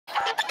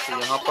तो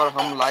यहाँ पर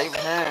हम लाइव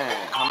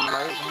हैं, हाँ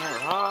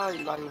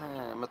लाइव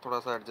हैं। मैं थोड़ा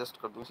सा एडजस्ट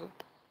कर दूँ इसे।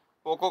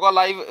 पोको का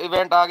लाइव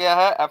इवेंट आ गया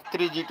है,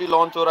 F3GT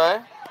लॉन्च हो रहा है।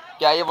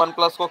 क्या ये वन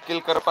प्लस को किल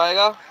कर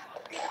पाएगा?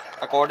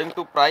 अकॉर्डिंग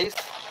टू प्राइस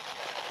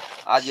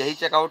आज यही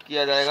चेकआउट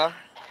किया जाएगा।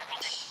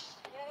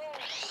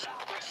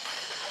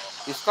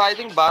 इसका आई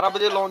थिंक 12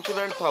 बजे लॉन्च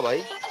इवेंट था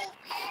भाई,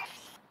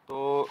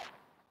 तो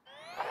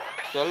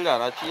चल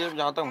जाना चाहिए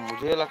जहाँ तक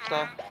मुझे लगता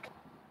है।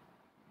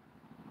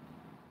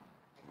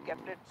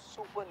 Kept it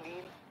super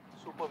lean,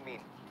 super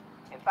mean.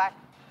 In fact,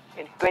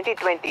 in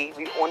 2020,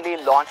 we only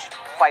launched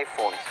 5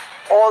 phones.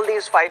 All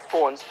these 5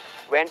 phones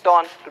went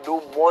on to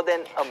do more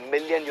than 1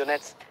 million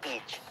units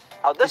each.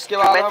 Now, this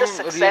tremendous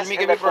success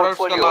in the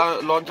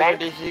portfolio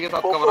meant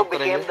Poco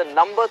became the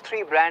number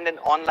 3 brand in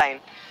online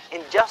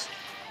in just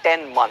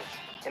 10 months.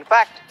 In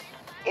fact,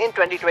 in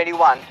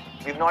 2021,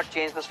 we've not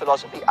changed this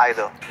philosophy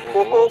either.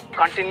 Poco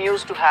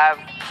continues to have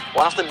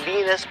one of the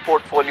leanest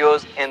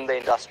portfolios in the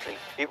industry.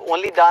 We've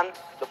only done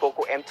the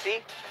Poco M3,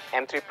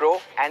 M3 Pro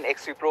and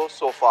X3 Pro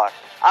so far.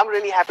 I'm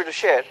really happy to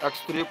share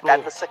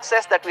that the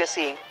success that we are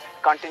seeing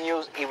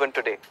continues even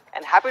today.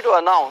 And happy to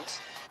announce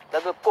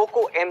that the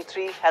Poco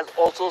M3 has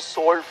also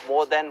sold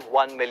more than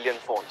 1 million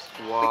phones.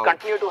 Wow. We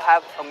continue to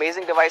have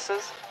amazing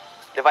devices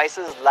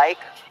like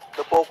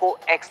the Poco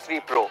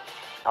X3 Pro.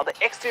 Now the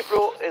X3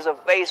 Pro is a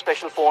very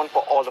special phone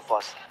for all of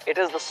us. It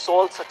is the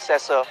sole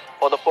successor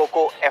for the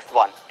Poco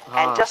F1.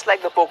 And just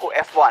like the Poco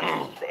F1,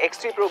 the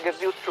X3 Pro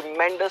gives you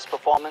tremendous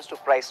performance to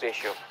price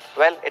ratio.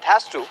 Well, it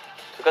has to,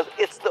 because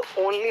it's the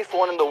only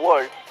phone in the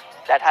world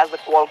that has the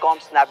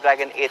Qualcomm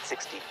Snapdragon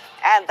 860.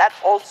 And that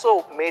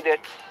also made it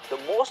the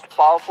most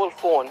powerful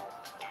phone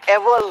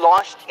ever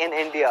launched in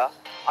India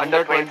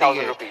under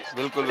 20,000 rupees.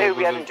 Today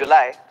we are in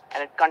July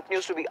and it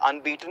continues to be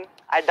unbeaten.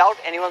 I doubt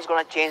anyone's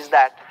going to change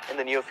that in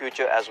the near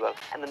future as well.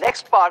 And the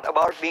next part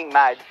about being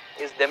mad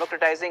is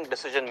democratizing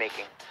decision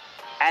making.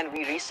 And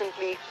we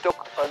recently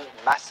took a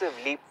massive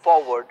leap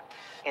forward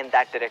in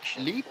that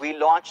direction. We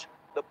launched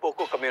the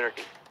Poco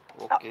community.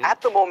 Now, at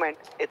the moment,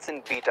 it's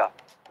in beta.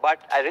 But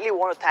I really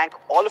want to thank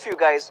all of you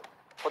guys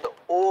for the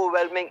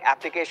overwhelming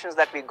applications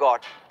that we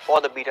got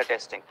for the beta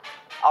testing.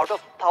 Out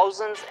of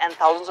thousands and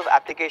thousands of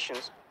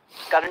applications,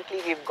 currently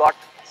we've got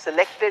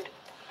selected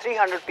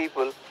 300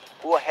 people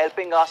who are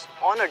helping us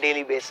on a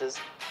daily basis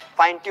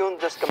fine-tune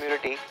this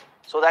community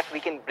so that we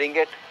can bring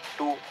it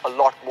to a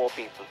lot more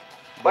people.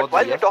 But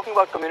while we're talking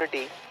about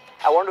community,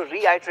 I want to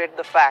reiterate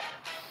the fact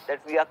that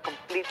we are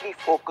completely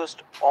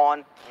focused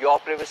on your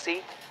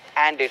privacy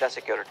and data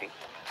security.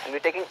 And we're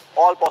taking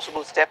all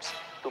possible steps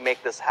to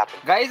make this happen.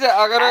 Guys,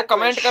 अगर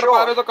comment कर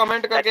पा रहे हो तो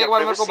comment करके एक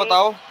बार मेरे को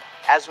बताओ,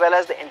 as well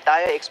as the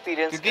entire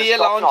experience, क्योंकि ये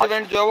लॉन्च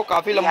इवेंट जो है वो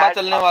काफी लंबा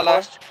चलने वाला है।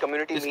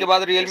 इसके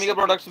बाद Realme के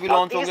प्रोडक्ट्स भी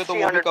लॉन्च होंगे, तो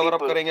वो भी कवर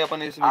अप करेंगे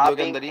अपन इस वीडियो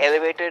के अंदर ही।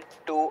 Elevated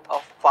to a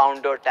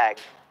founder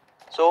tag.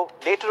 So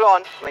later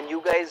on, when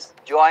you guys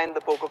join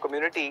the Poco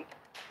community,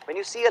 when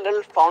you see a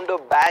little founder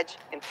badge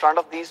in front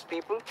of these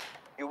people,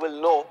 you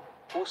will know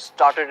who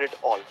started it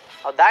all.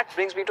 Now that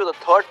brings me to the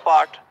third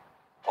part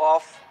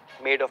of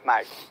Made of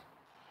Mad,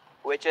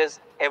 which is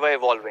ever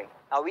evolving.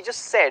 Now we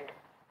just said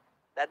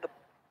that the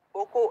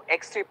Poco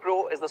X3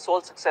 Pro is the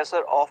sole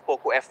successor of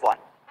Poco F1,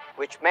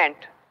 which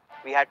meant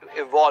we had to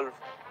evolve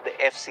the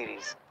F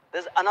series.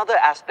 There's another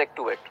aspect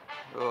to it.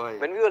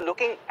 When we were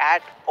looking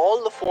at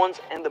all the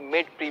phones in the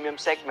mid-premium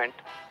segment,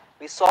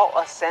 we saw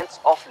a sense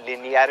of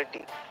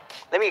linearity.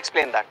 Let me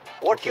explain that.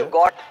 What you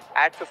got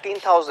at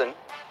 15,000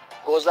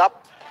 goes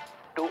up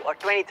to a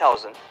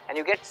 20,000 and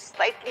you get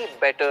slightly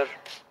better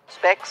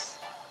specs,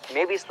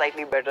 maybe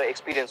slightly better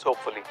experience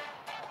hopefully.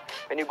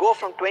 When you go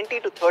from 20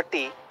 to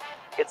 30,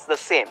 it's the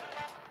same,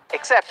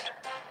 except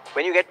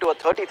when you get to a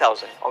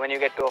 30,000 or when you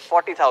get to a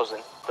 40,000,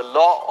 the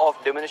law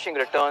of diminishing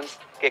returns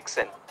kicks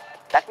in.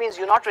 That means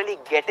you're not really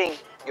getting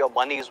your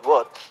money's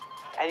worth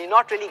and you're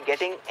not really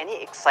getting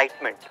any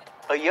excitement.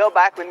 A year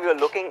back when we were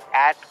looking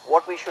at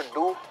what we should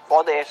do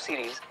for the F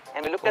series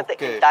and we looked at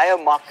the entire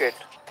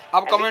market,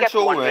 अब comment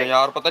show हुए हैं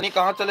यार, पता नहीं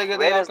कहाँ चले गए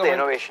थे यार comment.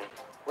 Innovation,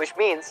 which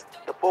means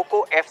the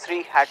Poco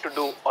F3 had to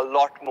do a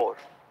lot more.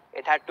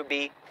 It had to be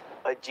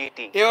a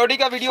GT. AIOT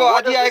का वीडियो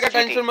आज ही आएगा,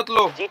 टेंशन मत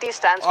लो। GT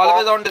stands for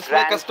Always on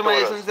display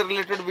customization से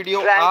related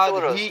वीडियो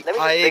आज ही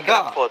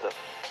आएगा।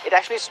 It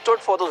actually stood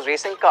for those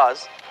racing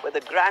cars, where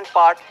the grand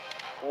part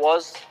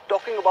was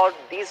talking about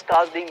these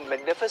cars being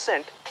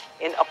magnificent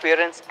in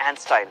appearance and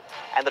style,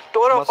 and the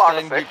tourer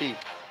part of it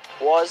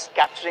was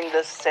capturing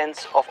this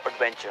sense of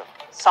adventure.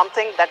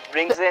 Something that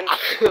brings in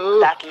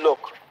that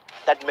look,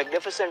 that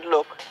magnificent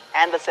look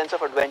and the sense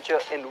of adventure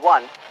in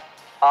one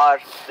are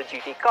the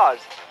GT cars.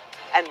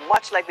 And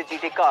much like the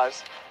GT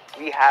cars,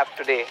 we have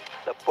today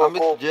the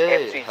Poco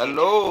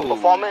F3GT.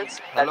 Performance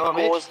that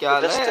goes the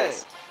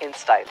distance in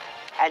style.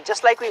 And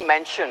just like we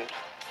mentioned,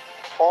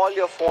 all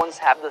your phones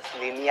have this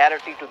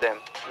linearity to them,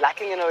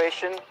 lacking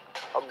innovation,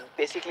 or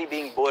basically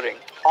being boring.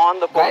 On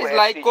the Poco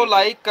F3GT,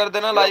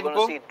 you're going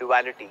to see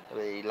duality.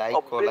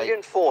 A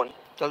brilliant phone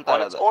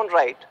on its own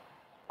right,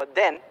 but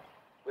then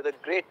with a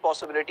great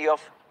possibility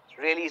of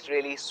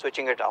really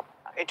switching it up.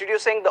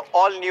 Introducing the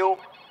all-new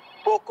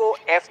Poco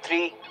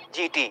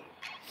F3GT.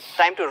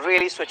 Time to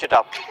really switch it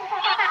up.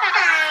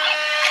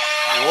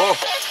 Oh,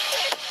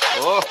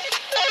 oh.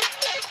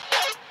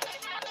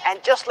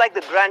 And just like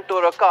the Grand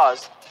Tourer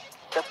cars,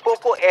 the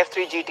Poco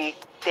F3GT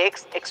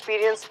takes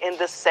experience in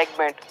this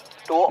segment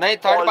to नहीं, a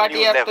third all party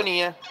new app तो level. नहीं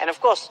है. And of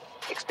course,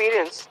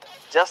 experience,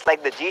 just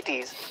like the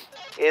GTs,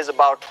 is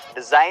about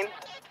design,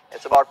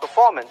 it's about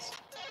performance,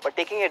 but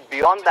taking it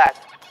beyond that,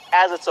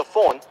 as it's a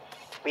phone,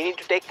 we need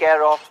to take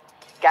care of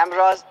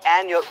cameras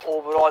and your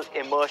overall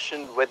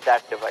immersion with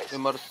that device.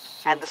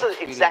 And this is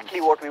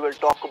exactly what we will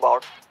talk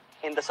about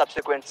in the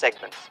subsequent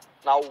segments.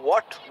 Now,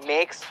 what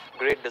makes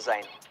great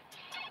design?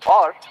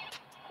 Or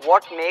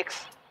what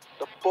makes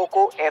the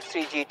Poco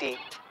F3GT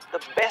the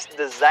best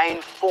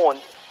designed phone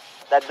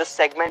that this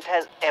segment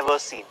has ever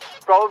seen?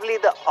 Probably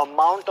the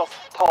amount of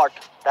thought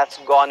that's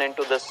gone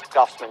into this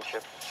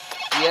craftsmanship.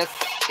 Yes,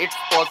 it's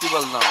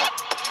possible now.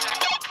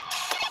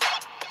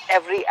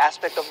 Every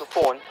aspect of the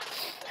phone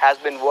has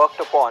been worked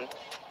upon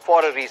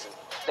for a reason.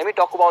 Let me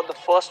talk about the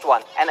first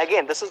one. And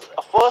again, this is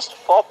a first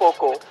for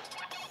Poco.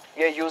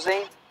 We are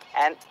using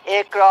an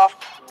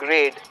aircraft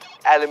grade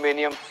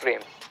aluminium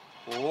frame.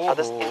 Now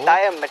this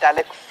entire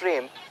metallic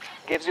frame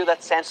gives you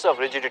that sense of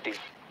rigidity.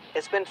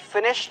 It's been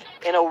finished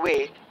in a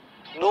way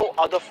no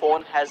other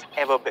phone has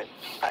ever been.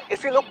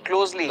 If you look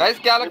closely, Guys,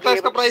 क्या you'll लगता be है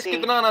इसका able to price see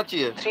कितना आना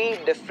चाहिए?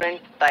 3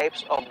 different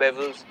types of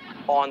bezels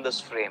on this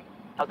frame.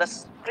 Now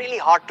that's really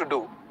hard to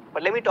do,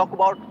 but let me talk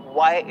about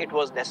why it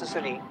was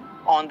necessary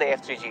on the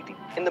F3GT.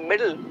 In the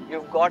middle,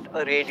 you've got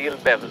a radial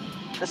bevel.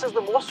 This is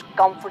the most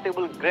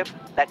comfortable grip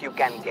that you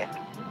can get.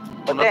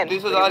 But then, when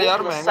you move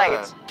to the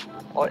sides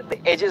or the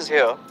edges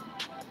here,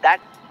 that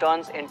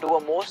turns into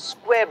a more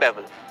square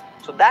bevel.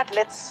 So that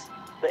lets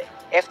the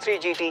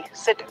F3GT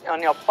sit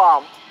on your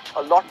palm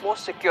a lot more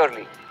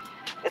securely.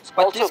 It's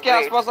also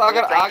great when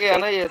you're trying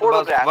to take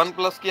photographs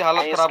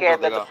and you're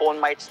scared that the phone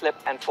might slip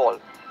and fall.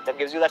 That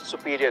gives you that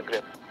superior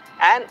grip.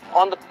 And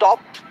on the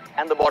top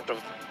and the bottom,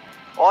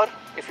 or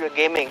if you're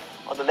gaming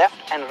on the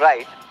left and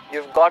right,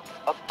 you've got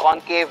a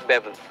concave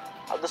bevel.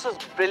 Now this is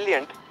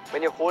brilliant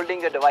when you're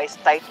holding your device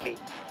tightly,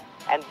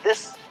 and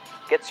this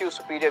gets you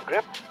superior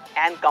grip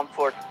and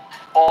comfort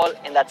all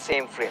in that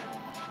same frame.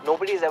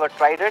 Nobody's ever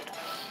tried it,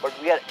 but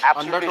we are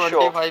absolutely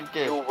sure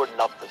you would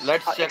love this.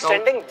 Let's check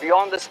extending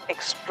beyond this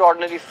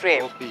extraordinary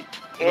frame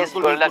is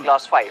Gorilla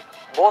Glass 5,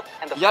 both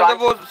in the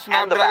front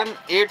and the back.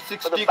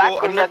 So the back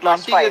Gorilla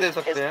Glass 5 is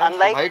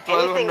unlike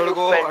anything you've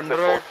felt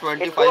before.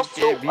 It goes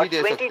through a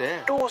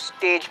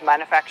 22-stage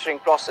manufacturing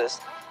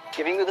process,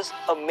 giving you this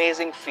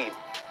amazing feel.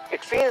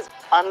 It feels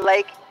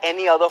unlike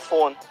any other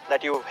phone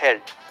that you've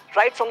held.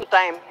 Right from the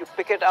time you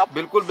pick it up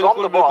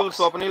from the box,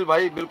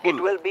 it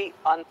will be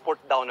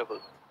unputdownable.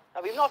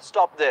 Now we've not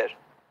stopped there.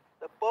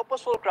 The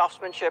purposeful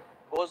craftsmanship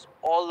goes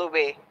all the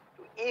way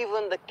to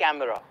even the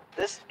camera.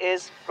 This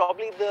is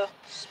probably the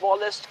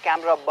smallest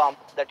camera bump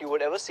that you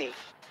would ever see.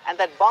 And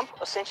that bump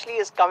essentially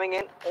is coming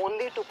in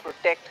only to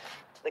protect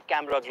the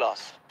camera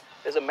glass.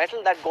 There's a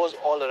metal that goes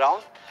all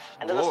around,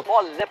 and there's a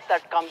small lip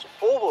that comes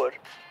over,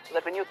 so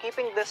that when you're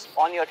keeping this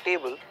on your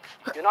table,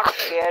 you're not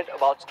scared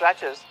about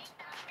scratches.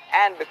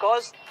 And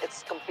because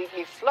it's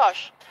completely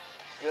flush,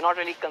 you're not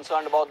really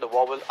concerned about the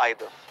wobble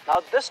either.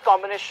 Now this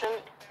combination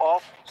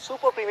of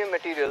super premium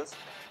materials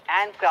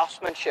and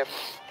craftsmanship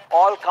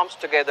all comes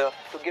together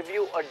to give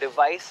you a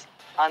device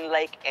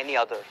unlike any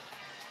other,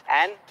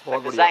 and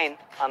a design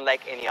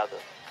unlike any other.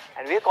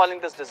 And we're calling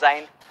this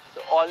design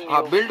the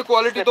all-new build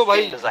quality तो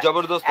भाई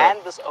जबरदस्त है.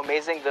 And this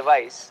amazing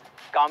device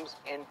comes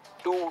in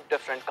 2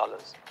 different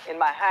colors. In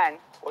my hand,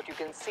 what you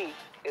can see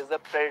is the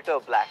Predator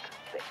Black.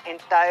 The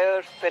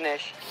entire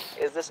finish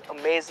is this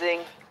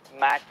amazing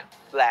matte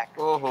black.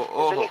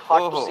 It's really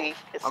hard to see.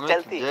 It's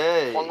stealthy,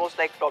 almost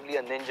like probably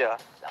a ninja.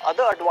 The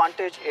other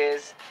advantage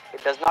is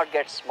it does not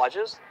get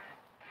smudges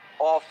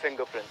or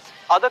fingerprints.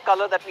 Other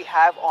color that we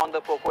have on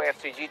the Poco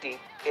F3GT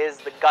is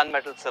the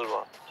gunmetal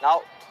silver.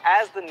 Now,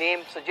 as the name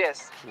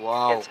suggests,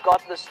 it's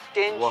got this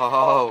tinge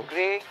of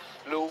grey,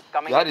 blue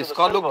coming into the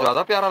silver,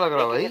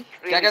 making it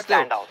really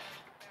stand out.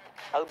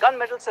 Now,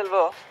 gunmetal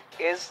silver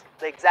is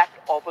the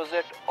exact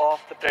opposite of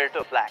the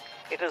Predator Black.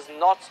 It is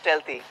not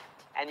stealthy,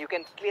 and you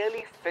can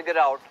clearly figure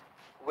out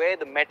where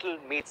the metal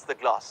meets the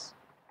glass.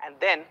 And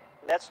then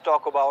let's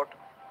talk about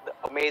the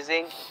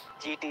amazing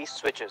GT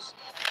switches.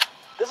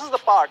 This is the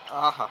part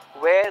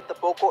where the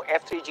Poco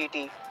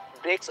F3GT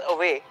breaks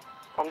away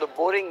from the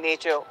boring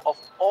nature of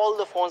all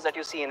the phones that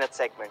you see in its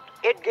segment.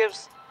 It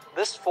gives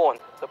this phone,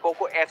 the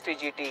Poco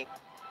F3GT,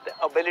 the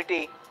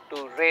ability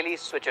to really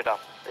switch it up.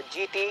 The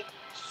GT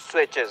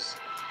switches.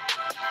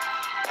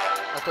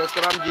 अच्छा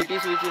इसका नाम GT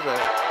switches है.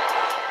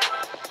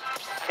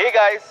 Hey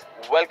guys,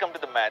 welcome to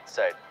the math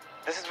side.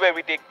 This is where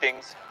we take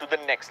things to the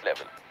next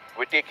level.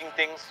 We're taking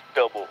things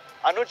turbo.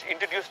 Anuj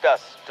introduced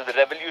us to the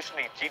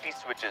revolutionary GT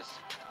switches.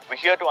 We're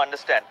here to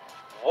understand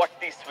what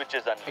these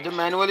switches unleash. जो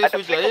manually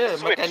switch है ये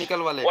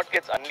mechanical वाले. What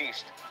gets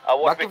unleashed are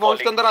what बाकी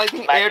phones के अंदर I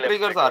think 8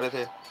 triggers आ रहे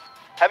थे.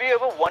 Have you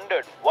ever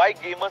wondered why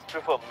gamers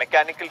prefer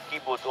mechanical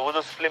keyboards over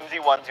those flimsy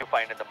ones you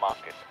find in the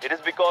market? It is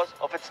because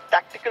of its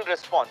tactical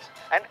response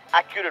and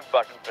accurate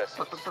button presses.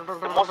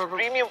 The most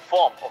premium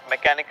form of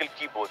mechanical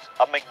keyboards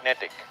are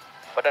magnetic,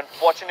 but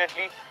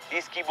unfortunately,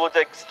 these keyboards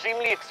are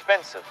extremely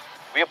expensive.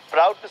 We are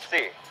proud to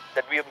say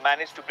that we have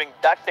managed to bring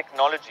that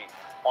technology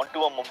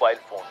onto a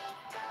mobile phone,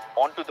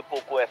 onto the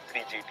Poco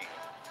F3GT.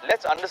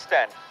 Let's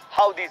understand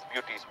how these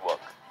beauties work.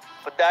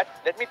 For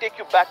that, let me take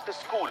you back to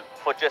school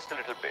for just a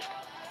little bit.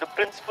 The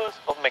principles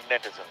of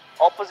magnetism.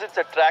 Opposites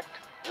attract,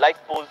 like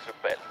poles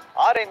repel.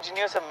 Our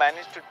engineers have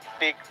managed to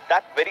take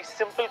that very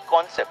simple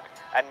concept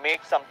and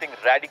make something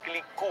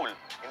radically cool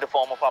in the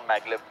form of our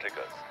maglev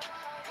triggers.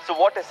 So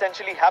what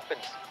essentially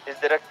happens is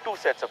there are two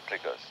sets of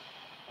triggers.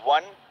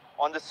 One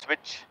on the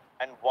switch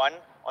and one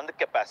on the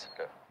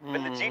capacitor.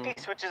 When the GT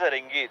switches are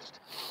engaged,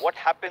 what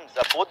happens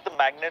are both the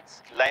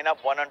magnets line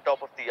up one on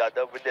top of the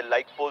other with their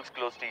like poles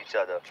close to each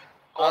other,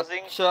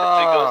 causing the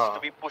triggers to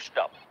be pushed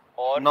up.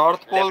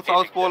 North pole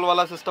south pole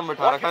वाला system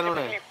बैठा What रखा है we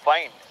इन्होंने. typically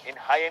find in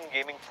high-end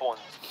gaming phones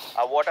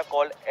are what are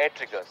called air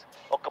triggers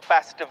or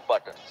capacitive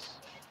buttons.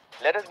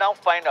 Let us now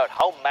find out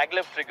how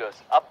maglev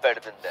triggers are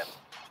better than them.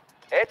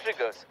 Air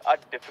triggers are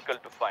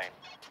difficult to find,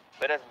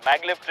 whereas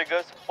maglev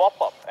triggers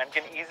pop up and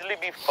can easily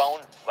be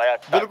found via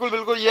touch. बिल्कुल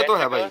बिल्कुल ये तो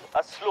है भाई. Air triggers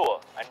are slower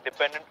and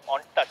dependent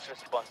on touch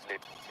response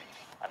latency,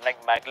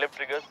 unlike maglev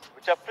triggers,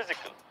 which are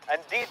physical. And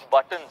these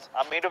buttons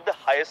are made of the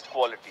highest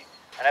quality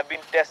and have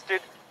been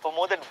tested for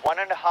more than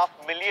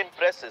 1.5 million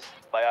presses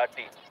by our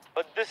team.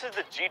 But this is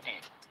the GT,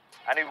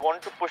 and we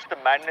want to push the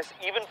madness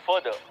even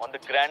further on the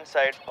grand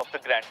side of the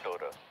Grand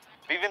Tourer.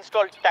 We've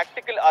installed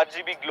tactical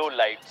RGB glow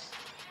lights,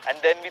 and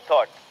then we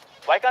thought,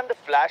 why can't the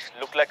flash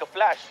look like a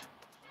flash?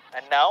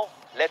 And now,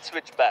 let's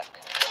switch back.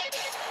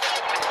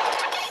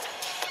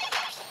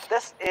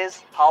 This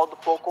is how the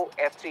Poco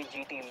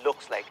F3GT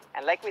looks like.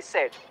 And like we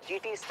said,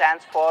 GT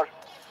stands for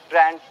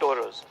Grand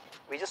Tourers.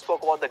 We just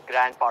spoke about the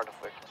grand part of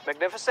it.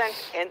 Magnificent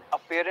in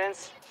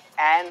appearance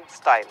and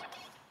style.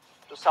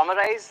 To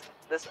summarize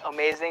this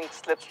amazing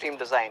slipstream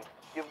design,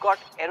 you've got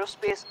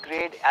aerospace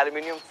grade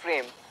aluminium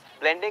frame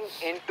blending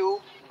into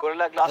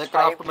Gorilla Glass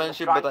 5 in the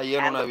front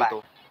and the back.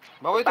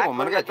 The back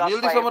Gorilla Glass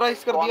 5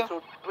 has gone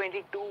through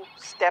 22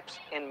 steps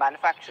in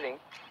manufacturing,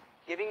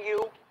 giving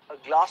you a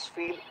glass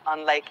feel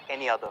unlike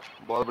any other.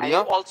 And you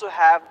also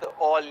have the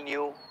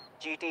all-new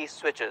GT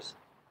switches.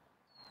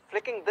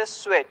 Flicking this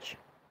switch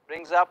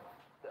brings up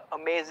the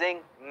amazing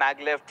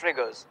maglev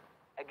triggers.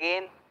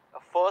 Again, a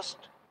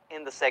first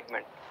in the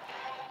segment.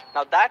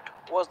 Now that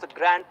was the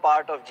grand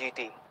part of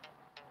GT.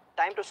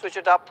 Time to switch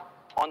it up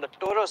on the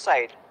Tourer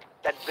side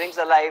that brings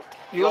alive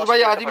your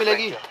spirit of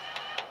adventure.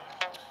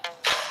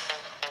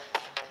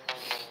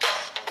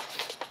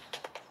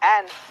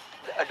 And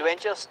the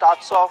adventure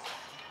starts off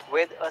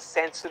with a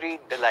sensory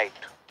delight.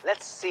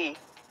 Let's see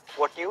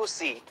what you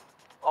see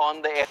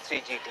on the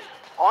F3GT.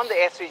 On the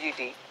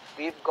F3GT,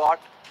 we've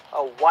got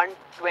a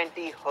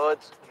 120 Hz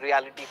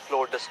reality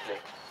floor display.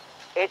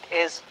 It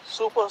is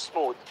super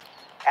smooth,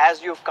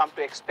 as you've come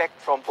to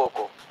expect from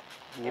Poco.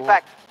 In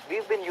fact,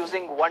 we've been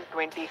using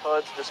 120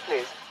 Hz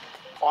displays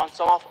on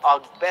some of our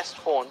best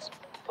phones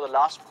for the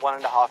last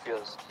 1.5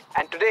 years.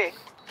 And today,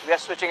 we are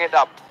switching it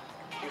up.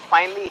 We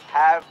finally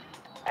have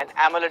an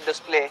AMOLED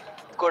display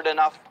good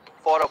enough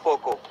for a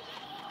Poco.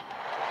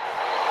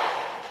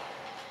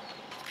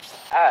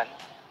 And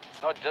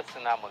not just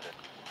an AMOLED,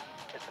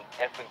 it's an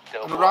effing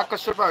turbo.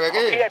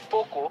 We at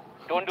Poco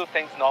don't do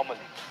things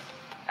normally.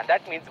 And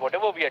that means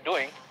whatever we are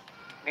doing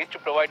needs to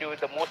provide you with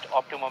the most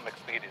optimum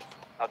experience.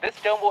 Now this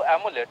turbo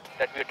AMOLED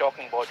that we are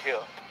talking about here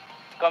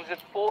comes with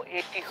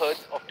 480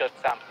 Hz of touch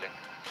sampling.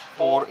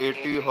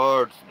 480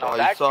 Hz. Now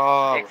that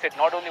makes it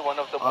not only one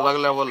of the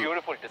most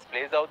beautiful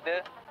displays out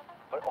there,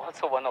 but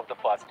also one of the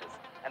fastest.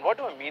 And what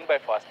do I mean by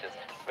fastest?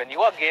 When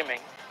you are gaming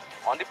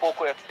on the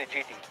Poco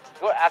F3GT,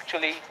 you are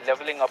actually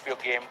leveling up your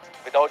game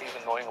without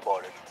even knowing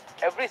about it.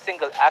 Every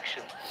single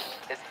action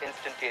is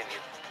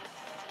instantaneous.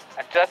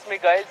 And trust me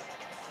guys,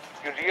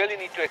 you really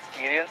need to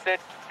experience it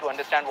to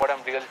understand what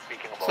I'm really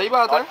speaking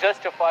about. Not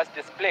just a fast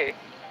display,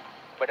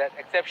 but an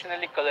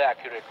exceptionally color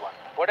accurate one.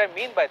 What I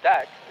mean by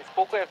that is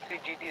Poco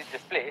F3GT's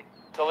display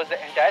covers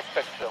the entire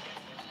spectrum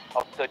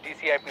of the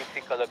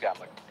DCI-P3 color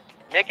gamut,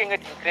 making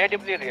it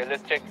incredibly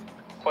realistic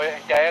for your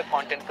entire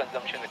content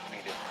consumption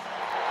experience.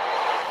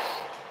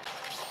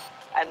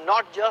 And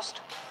not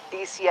just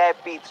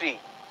DCI-P3,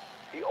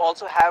 we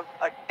also have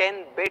a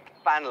 10-bit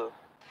panel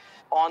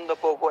on the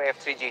Poco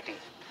F3GT,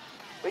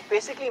 which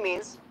basically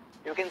means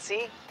you can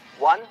see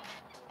 1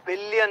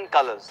 billion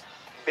colors,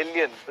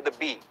 billion with a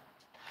B.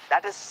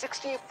 That is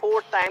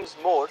 64 times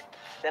more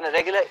than a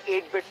regular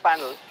 8-bit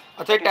panel.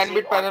 अच्छा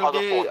 10-bit panel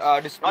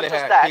की display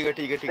है.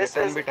 ठीक है. This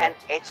is an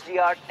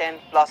HDR10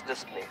 Plus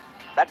display.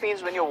 That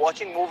means when you're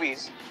watching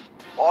movies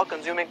or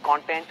consuming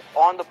content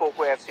on the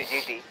Poco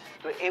F3GT,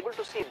 you're able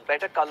to see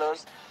better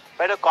colors,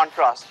 better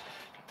contrast,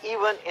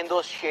 even in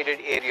those shaded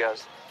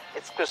areas.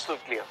 It's crystal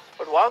clear.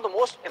 But one of the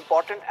most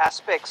important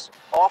aspects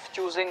of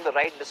choosing the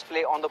right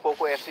display on the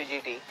Poco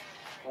F3GT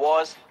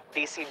was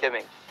DC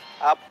dimming.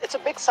 It's a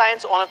big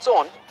science on its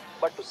own,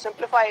 but to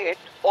simplify it,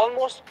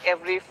 almost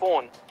every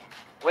phone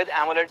with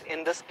AMOLED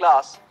in this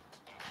class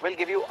will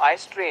give you eye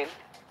strain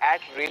at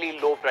really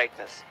low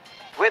brightness.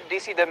 With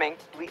DC dimming,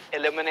 we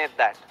eliminate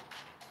that.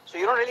 So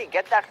you don't really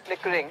get that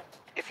flickering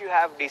if you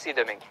have DC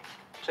dimming.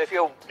 So if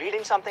you're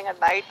reading something at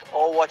night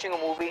or watching a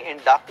movie in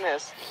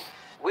darkness,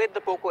 with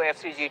the Poco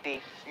F3GT,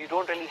 you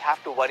don't really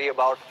have to worry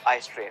about eye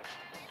strain.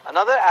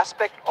 Another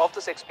aspect of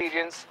this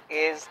experience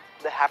is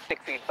the haptic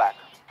feedback.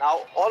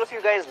 Now, all of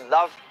you guys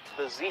loved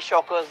the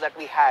Z-shockers that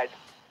we had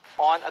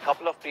on a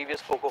couple of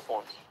previous Poco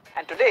phones.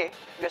 And today,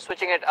 we are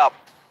switching it up.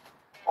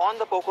 On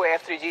the Poco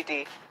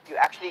F3GT, you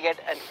actually get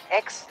an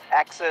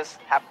X-axis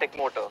haptic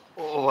motor.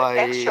 The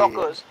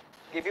X-shockers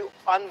give you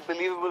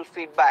unbelievable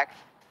feedback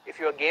if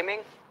you're gaming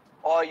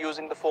or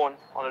using the phone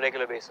on a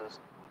regular basis.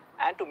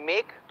 And to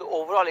make the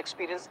overall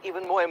experience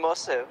even more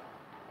immersive,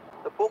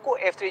 the Poco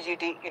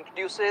F3GT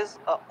introduces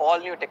an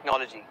all-new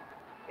technology.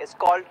 It's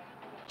called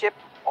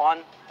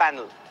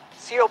chip-on-panel.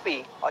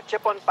 COP, or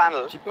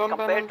chip-on-panel,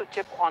 compared to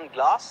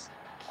chip-on-glass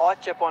or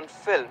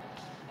chip-on-film,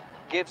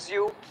 gives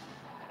you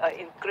an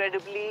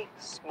incredibly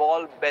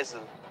small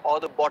bezel, or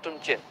the bottom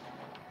chin.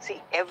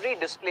 See, every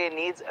display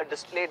needs a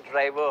display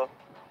driver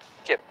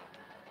chip,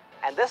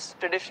 and this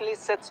traditionally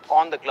sits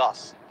on the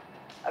glass.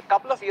 A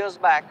couple of years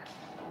back,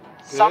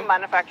 some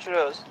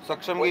manufacturers were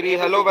able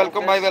to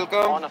do this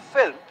on a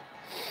film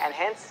and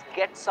hence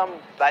get some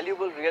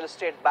valuable real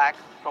estate back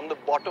from the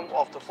bottom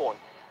of the phone,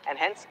 and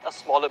hence a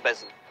smaller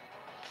bezel.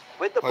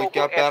 With the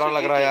Poco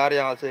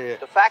F3GT,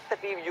 the fact that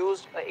we've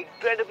used an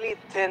incredibly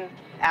thin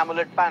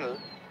AMOLED panel,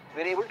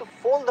 we're able to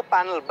fold the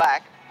panel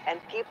back and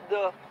keep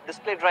the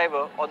display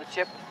driver or the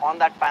chip on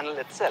that panel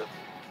itself.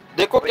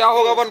 देखो क्या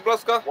होगा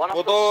OnePlus का,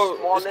 वो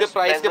तो इसके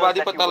price के बाद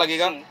ही पता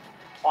लगेगा.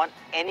 On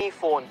any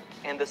phone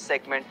in this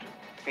segment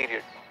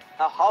period.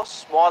 Now, how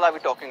small are we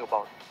talking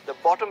about? The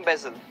bottom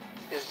bezel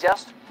is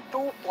just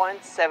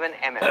 2.7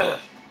 mm,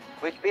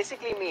 which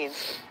basically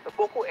means the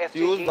Poco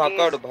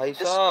F3GT's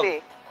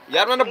display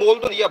यार मैंने बोल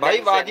तो दिया भाई,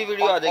 बाजी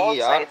वीडियो आ जाएगी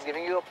यार.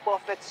 Giving you a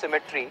perfect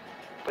symmetry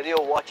whether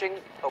you're watching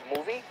a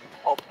movie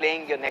or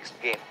playing your next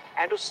game.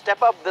 And to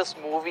step up this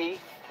movie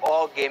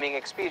or gaming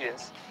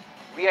experience,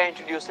 we are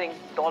introducing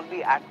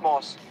Dolby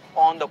Atmos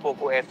on the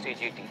Poco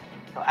F3GT.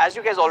 Now, as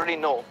you guys already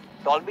know,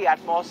 Dolby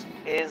Atmos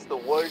is the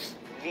world's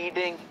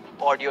leading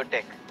audio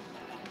tech.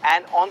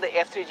 And on the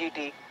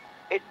F3GT,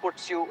 it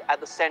puts you at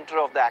the center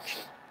of the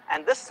action.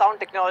 And this sound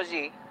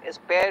technology is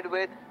paired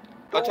with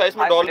two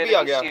high-fidelity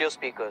stereo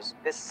speakers.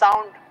 This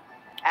sound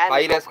and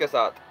high-res के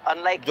साथ,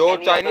 unlike जो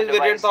any Chinese other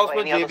variant device था or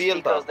उसमें any other JBL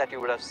था. speakers that you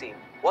would have seen.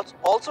 What's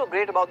also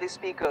great about these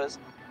speakers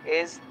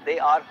is they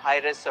are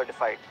high-res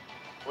certified,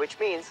 which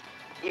means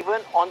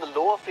even on the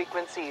lower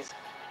frequencies,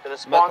 the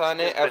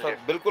response is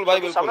brilliant. बिल्कुल भाई,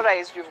 to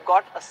summarize, you've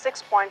got a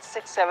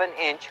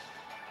 6.67-inch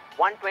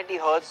 120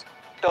 Hz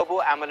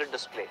Turbo AMOLED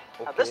display.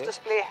 Now this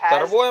display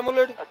has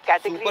a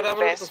category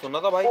best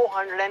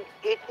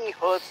 480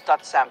 Hz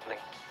touch sampling.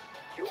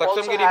 You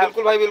also have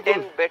a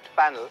 10-bit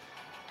panel,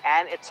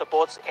 and it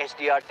supports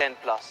HDR10+.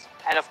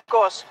 And of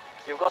course,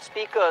 you've got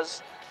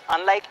speakers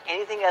unlike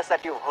anything else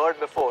that you've heard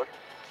before,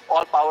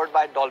 all powered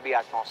by Dolby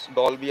Atmos.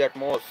 Dolby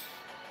Atmos.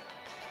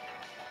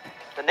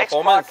 The next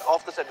part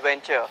of this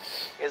adventure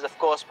is, of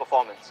course,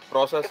 performance.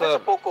 Processor. If it's a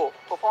Poco,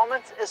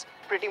 performance is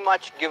pretty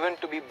much given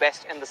to be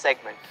best in the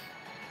segment.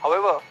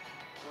 However,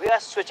 we are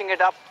switching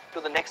it up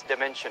to the next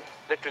dimension,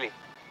 literally.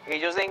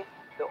 We're using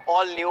the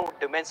all-new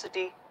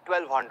Dimensity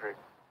 1200.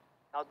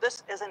 Now,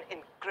 this is an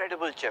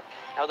incredible chip.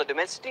 Now, the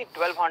Dimensity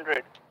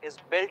 1200 is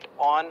built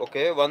on a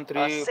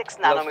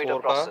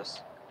 6-nanometer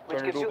process,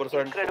 which gives you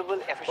incredible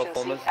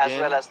efficiency as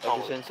well as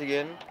thermal.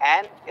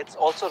 And it's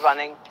also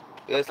running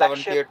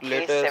A78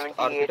 latest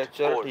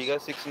architecture, ठीक है,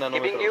 6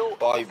 nanometre.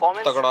 भाई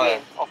तगड़ा है.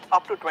 Of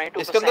up to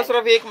 22%. इसके अंदर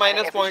सिर्फ एक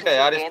minus point है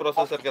यार इस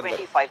प्रोसेसर के अंदर.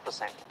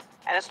 25%.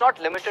 And it's not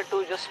limited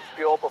to just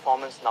pure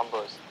performance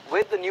numbers.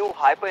 With the new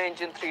Hyper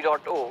Engine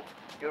 3.0,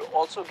 you're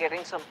also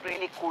getting some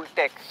really cool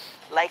tech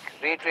like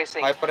ray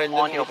tracing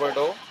on your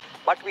phone.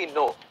 But we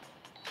know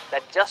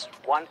that just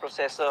one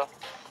processor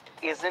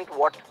isn't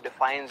what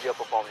defines your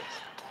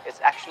performance. It's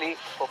actually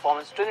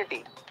performance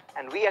trinity,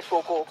 and we at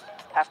Poco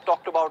have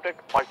talked about it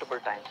multiple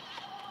times.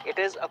 It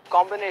is a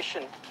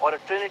combination or a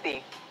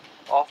trinity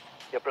of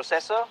your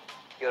processor,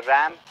 your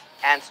RAM,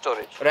 and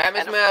storage. RAM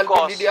and of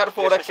course,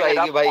 DDR4X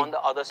आएगी भाई. On the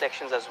other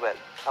sections as well.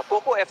 Now,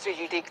 Poco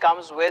F3GT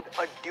comes with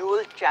a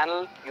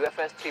dual-channel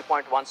UFS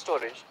 3.1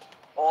 storage,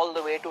 all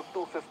the way to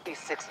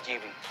 256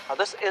 GB. Now,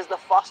 this is the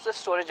fastest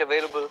storage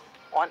available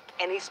on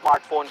any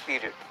smartphone,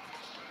 period.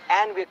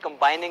 And we're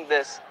combining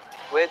this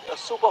with a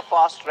super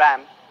fast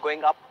RAM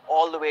going up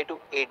all the way to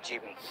 8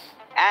 GB.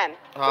 And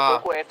the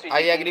Poco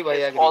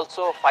F3GT is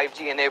also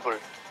 5G enabled.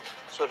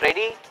 So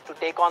ready to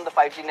take on the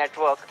 5G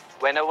network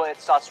whenever it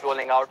starts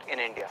rolling out in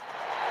India.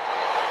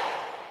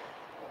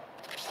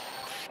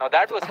 Now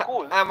that was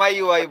cool.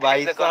 MIUI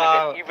भाई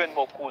साहब. Even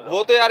more cooler.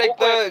 वो तो यार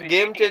एक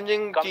game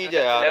changing चीज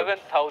है यार.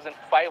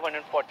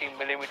 11,540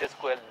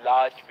 mm²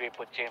 large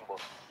vapor chamber.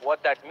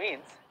 What that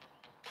means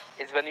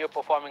is when you're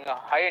performing a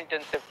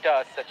high-intensive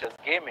task such as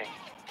gaming,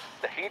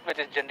 the heat which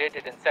is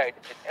generated inside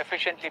is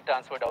efficiently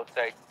transferred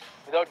outside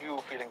without you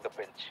feeling the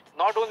pinch.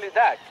 Not only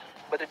that,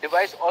 but the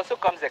device also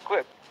comes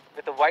equipped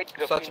with a white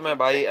graphene. सच में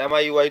भाई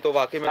MIUI तो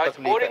वाकई में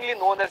तकलीफ है।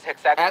 known as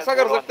hexagonal ऐसा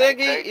कर सकते हैं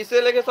कि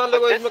इसे लेके साल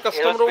लोगों इसमें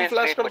कस्टम रोम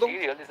फ्लैश कर दो।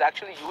 material is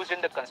actually used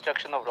in the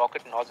construction of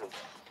rocket nozzles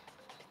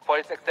for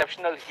its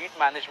exceptional heat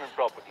management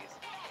properties.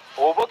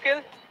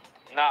 Overkill?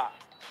 Nah,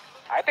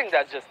 I think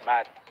that's just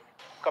mad.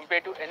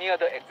 Compared to any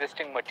other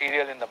existing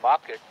material in the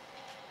market,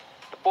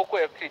 the Poco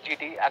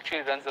F3GT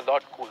actually runs a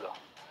lot cooler.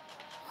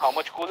 How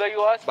much cooler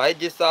you ask? भाई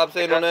जिस हिसाब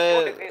से इन्होंने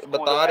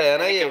बता रहे हैं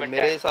ना ये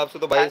मेरे हिसाब से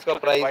तो भाई इसका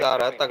प्राइस आ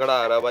रहा है तगड़ा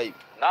आ रहा है भाई।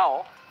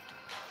 Now,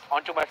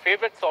 onto my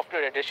favorite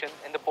software addition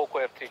in the Poco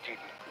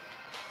F3GT,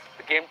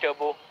 the Game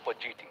Turbo for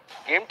GT.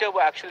 Game Turbo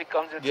actually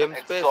comes with some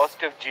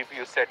exhaustive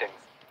GPU settings.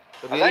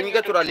 Realme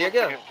का चुरा लिया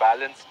क्या?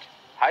 Balanced,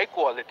 high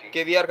quality,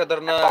 KVR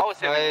खतरनाक।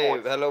 हाय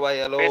हेलो भाई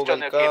hello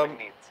welcome.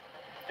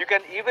 You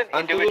can even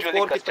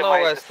individually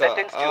customize the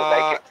settings to your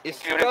liking,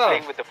 including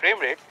playing with the frame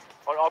rate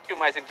or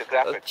optimizing the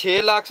graphics.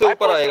 6 lakh से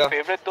ऊपर आएगा। My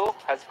favorite though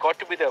has got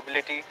to be the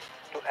ability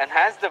to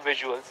enhance the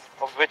visuals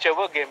of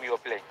whichever game you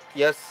are playing.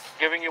 Yes.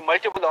 Giving you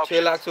multiple options.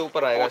 6 lakh से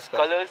ऊपर आएगा इसका।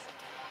 Colors,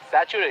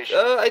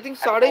 saturation. I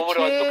think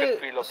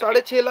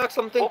 6.5 lakh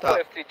something था।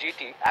 Poco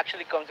F3GT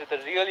actually comes with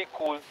a really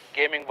cool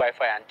gaming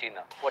Wi-Fi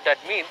antenna. What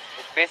that means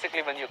is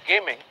basically when you're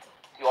gaming,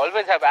 you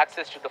always have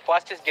access to the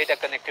fastest data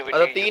connectivity.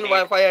 अच्छा 3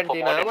 Wi-Fi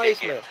antenna है भाई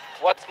इसमें।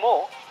 What's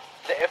more,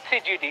 the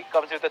F3GT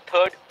comes with a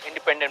third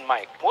independent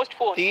mic. Most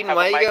phones have a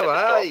mic at the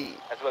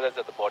top as well as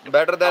at the bottom.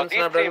 Better than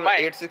Snapdragon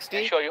 860.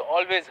 Ensure you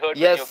always heard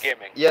when you're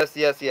gaming. Yes.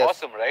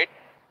 Awesome, right?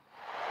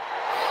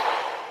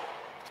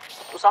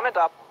 To sum it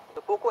up,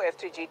 the Poco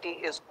F3GT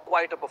is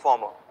quite a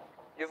performer.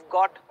 You've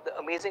got the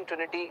amazing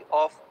trinity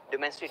of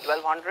Dimensity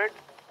 1200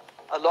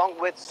 along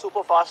with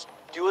super fast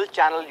dual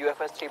channel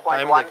UFS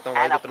 3.1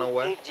 and up to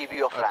 8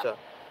 GB of RAM.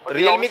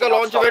 Realme का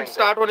launch event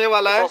start होने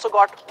वाला है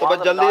तो बस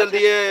जल्दी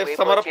ये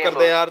summer up कर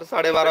दे यार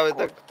 12:30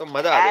 बजे तक तो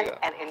मजा आ जाएगा।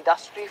 An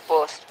industry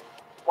first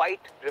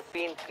white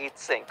graphene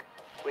heatsink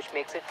which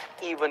makes it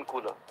even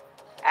cooler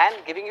and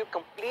giving you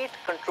complete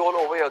control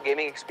over your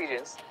gaming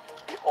experience.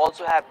 You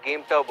also have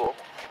Game Turbo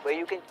where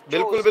you can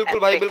choose बिल्कुल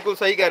भाई बिल्कुल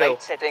सही कह रहे हो।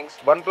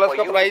 OnePlus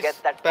का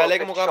प्राइस पहले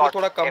के मुकाबले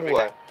थोड़ा कम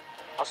हुआ है।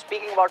 Now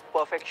speaking about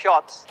perfect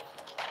shots,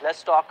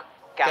 let's talk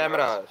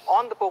cameras.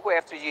 On the Poco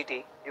F3GT,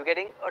 you're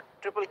getting a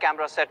triple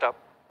camera setup.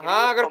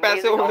 हाँ अगर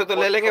पैसे होंगे तो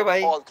ले लेंगे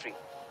भाई। All three.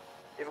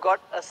 You've got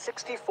a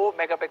 64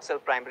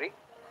 megapixel primary,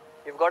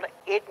 you've got an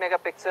 8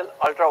 megapixel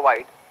ultra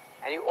wide,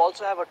 and you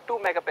also have a 2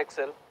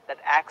 megapixel that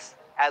acts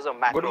as a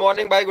macro. Good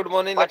morning bhai, good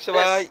morning Lakshya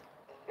bhai.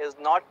 This is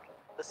not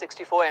the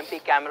 64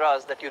 MP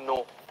cameras that you know.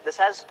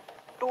 This has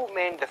two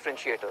main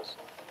differentiators.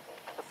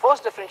 The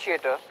first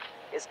differentiator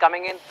is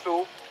coming in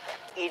through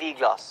ED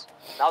glass.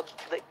 Now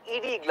the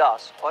ED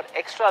glass or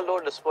extra low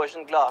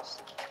dispersion glass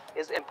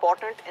is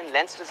important in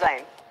lens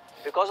design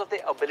because of the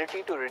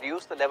ability to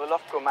reduce the level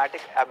of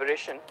chromatic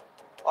aberration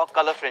or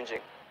color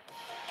fringing.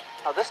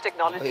 Now this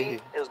technology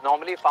is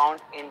normally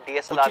found in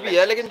DSLR कुछ भी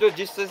है लेकिन जो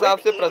जिस हिसाब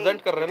से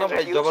present कर रहे हैं ना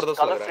भाई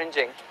जबरदस्त लग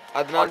रहा है।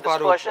 अदनान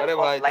फारूक अरे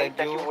भाई thank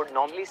you. You would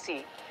normally see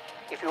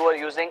if you were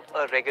using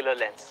a regular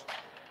lens.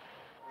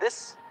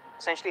 This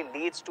essentially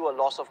leads to a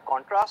loss of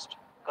contrast,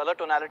 color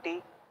tonality,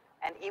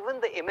 and even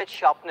the image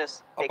sharpness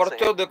takes a hit.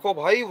 Aperture देखो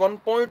भाई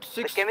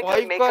 1.65 The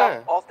chemical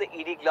makeup of the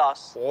ED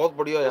glass बहुत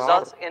बढ़िया यार।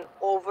 results in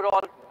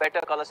overall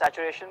better color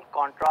saturation,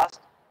 contrast,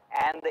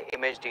 and the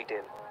image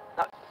detail.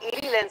 Now,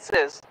 ED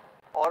lenses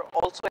are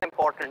also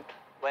important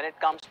when it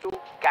comes to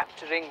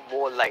capturing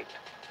more light,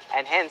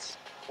 and hence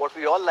what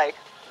we all like,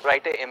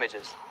 brighter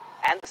images.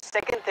 And the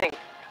second thing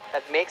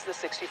that makes the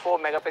 64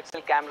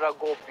 megapixel camera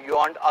go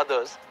beyond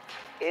others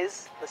is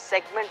the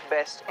segment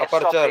best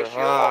f-stop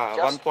ratio of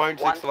just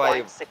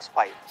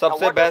 1.65.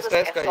 सबसे best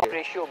है इसका f-stop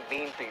ratio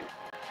mean to you?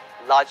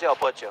 Larger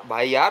aperture.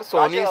 भाई यार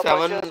Sony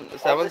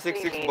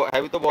 766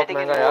 है भी तो बहुत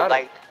महंगा यार।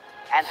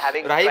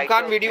 राहिब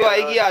खान वीडियो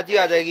आएगी आज ही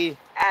आ जाएगी।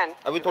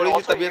 अभी थोड़ी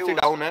सी तबीयत सी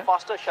डाउन है।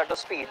 Faster shutter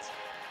speeds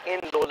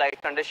in low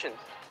light conditions,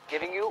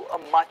 giving you a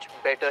much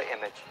better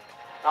image.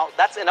 Now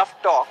that's enough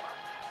talk.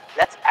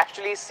 Let's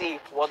actually see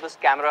what this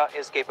camera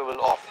is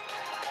capable of.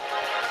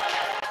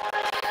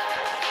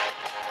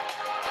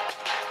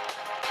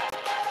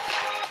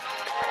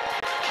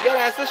 यार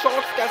ऐसे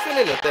शॉट्स कैसे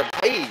ले लेते हैं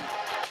भाई?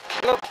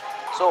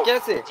 मतलब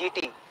कैसे?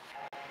 GT,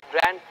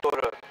 Grand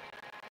Tourer,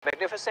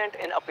 magnificent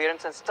in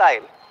appearance and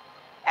style,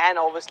 and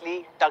obviously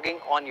tugging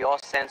on your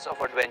sense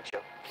of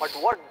adventure. But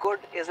what good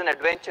is an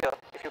adventure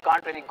if you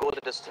can't really go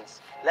the distance?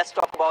 Let's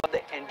talk about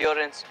the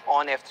endurance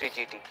on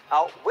F3GT.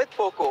 Now with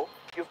Poco,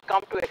 you've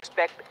come to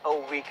expect a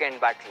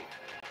weekend battery.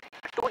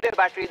 A 2-day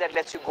battery that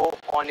lets you go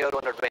on your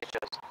own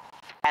adventures.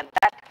 And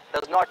that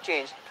does not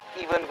change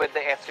even with the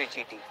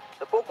F3GT.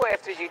 The Poco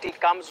F3GT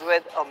comes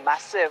with a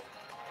massive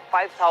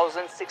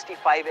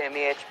 5065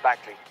 mAh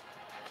battery.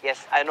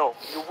 Yes, I know,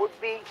 you would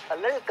be a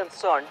little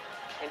concerned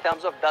in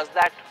terms of does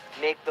that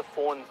make the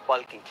phone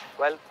bulky?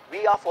 Well,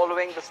 we are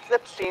following the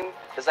slipstream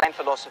design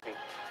philosophy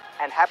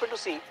and happy to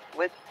see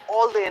with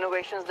all the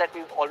innovations that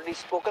we've already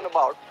spoken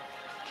about,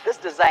 this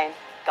design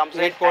comes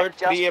in at 8.3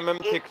 just mm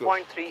thick.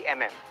 8.3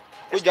 mm.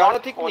 कोई It's ज़्यादा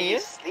not thick नहीं only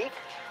है, sleek,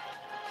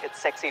 it's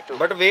sexy too.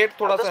 but weight Now,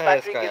 थोड़ा this सा है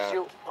battery इसका gives यार.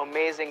 you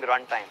amazing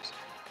run times.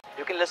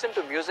 You can listen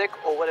to music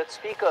over its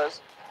speakers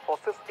for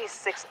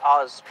 56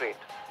 hours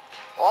straight.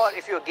 Or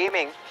if you're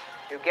gaming,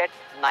 you get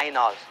 9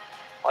 hours.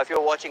 Or if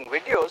you're watching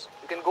videos,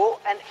 you can go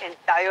an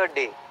entire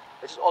day,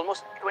 which is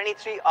almost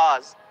 23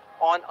 hours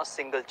on a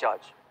single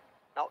charge.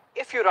 Now,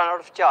 if you run out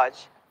of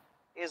charge,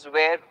 is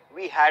where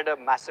we had a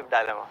massive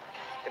dilemma.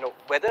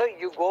 Whether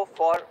you go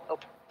for a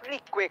pretty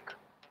quick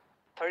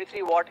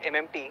 33 watt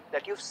MMT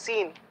that you've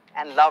seen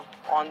and loved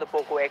on the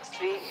Poco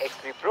X3,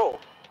 X3 Pro,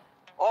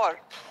 or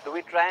do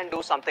we try and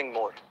do something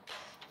more?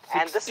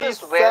 And this is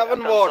where a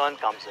 67 watt. concern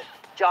comes in.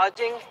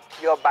 Charging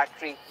your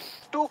battery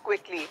too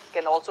quickly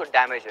can also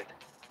damage it.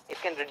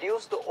 It can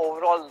reduce the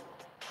overall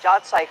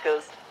charge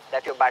cycles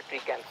that your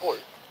battery can hold.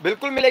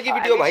 बिल्कुल मिलेगी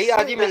video And भाई, we've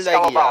आज ही seen mill this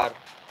come जाएगी about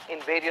यार.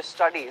 in various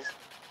studies,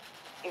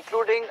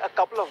 including a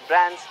couple of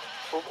brands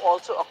who've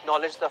also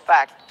acknowledged the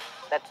fact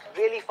that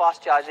really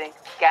fast charging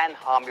can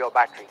harm your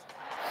battery.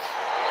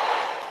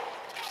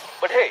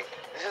 But hey,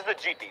 this is the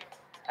GT,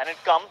 and it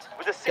comes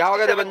with a क्या हो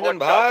गया 67 देवंजन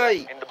watt charger भाई?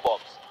 in the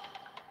box.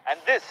 And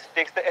this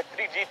takes the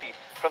F3GT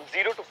from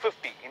 0 to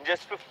 50 in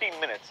just 15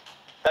 minutes.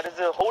 That is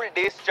a whole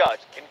day's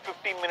charge in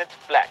 15 minutes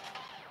flat.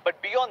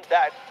 But beyond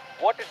that,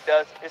 what it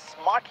does is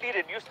smartly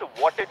reduce the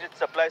wattage it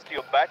supplies to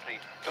your battery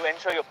to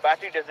ensure your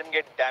battery doesn't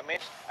get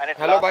damaged and it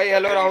Hello lasts bhai, a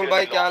hello really, Rahul really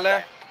bhai, क्या long हाल है?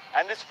 time.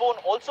 And this phone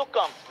also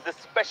comes with a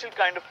special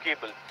kind of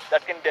cable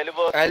that can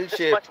deliver L this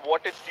shape. much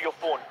wattage to your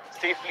phone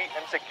safely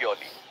and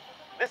securely.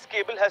 This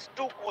cable has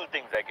two cool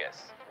things, I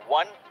guess.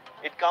 One,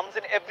 it comes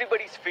in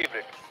everybody's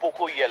favorite,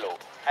 Poco Yellow.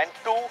 And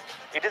two,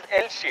 it is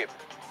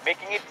L-shaped,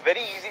 making it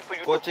very easy for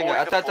you coaching to है.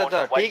 hold अच्छा the अच्छा phone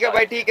अच्छा, while ठीक है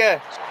भाई, charging. ठीक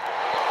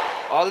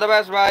है. All the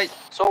best भाई.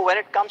 So when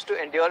it comes to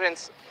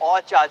endurance or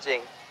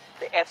charging,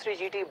 the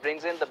F3GT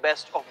brings in the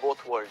best of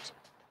both worlds.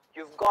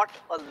 You've got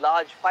a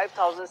large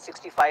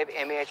 5065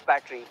 mAh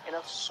battery in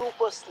a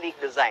super sleek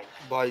design.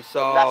 भाई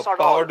And that's साहब not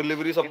power all.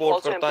 Delivery We've support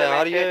also करता है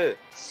यार ये.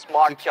 implemented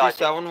smart charging.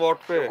 67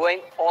 watt पे. You're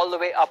going all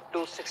the way up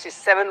to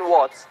 67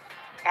 watts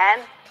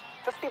and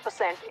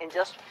 50% in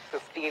just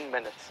 15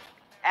 minutes.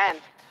 And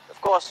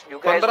of course, you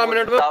guys 15 would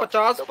minute में love the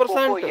Poco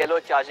 50%. Yellow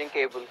charging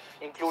cable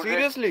included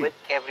Seriously? with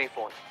every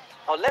phone.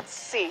 Now let's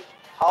see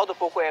how the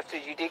Poco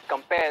F3GT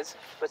compares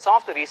with some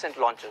of the recent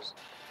launches.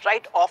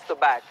 Right off the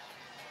bat,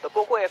 the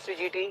Poco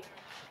F3GT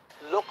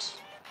looks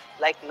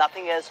like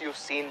nothing else you've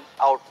seen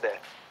out there.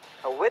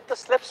 Now with the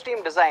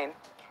slipstream design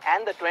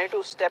and the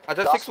 22-step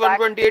अच्छा dust pack,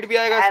 6128 भी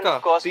आएगा and इसका.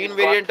 of course 3 we've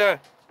variant got है.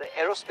 the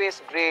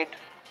aerospace grade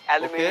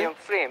aluminium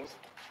frames,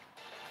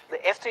 the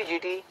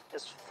F3GT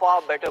is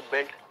far better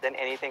built than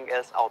anything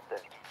else out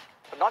there.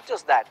 But not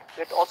just that,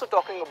 we're also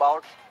talking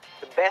about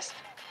the best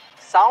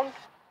sound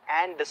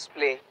and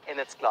display in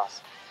its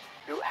class.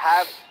 You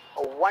have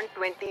a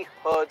 120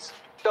 Hz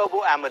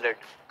turbo AMOLED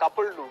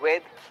coupled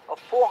with a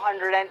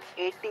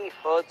 480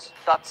 Hz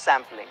touch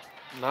sampling.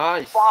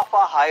 Nice. Far,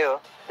 far higher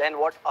than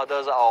what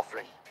others are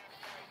offering.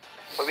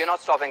 But we're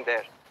not stopping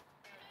there.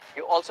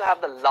 You also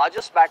have the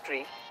largest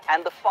battery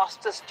and the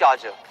fastest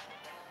charger.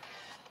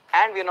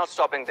 And we're not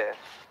stopping there.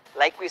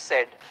 Like we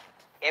said,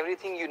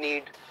 everything you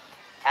need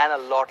and a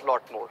lot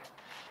more.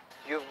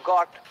 You've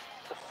got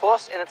the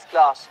first in its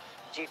class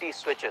GT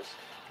switches.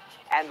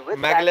 And with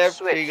Maglev that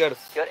switch, triggers.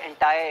 your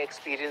entire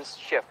experience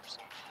shifts.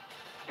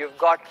 You've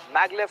got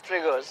maglev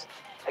triggers,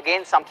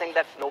 again something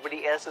that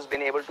nobody else has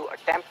been able to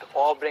attempt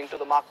or bring to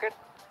the market.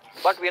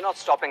 But we're not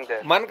stopping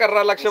there. मन कर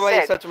रहा लक्ष्य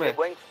भाई सच में. We're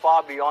going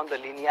far beyond the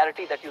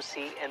linearity that you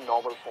see in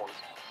normal phones.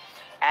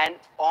 And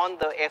on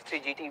the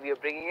F3GT, we are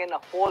bringing in a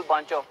whole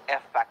bunch of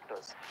F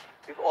factors.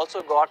 We've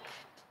also got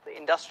the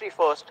industry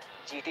first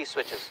GT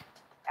switches.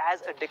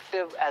 As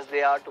addictive as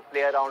they are to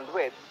play around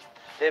with,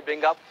 they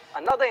bring up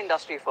another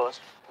industry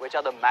first, which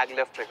are the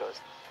maglev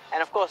triggers.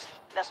 And of course,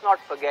 let's not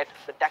forget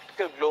the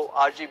tactical glow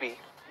RGB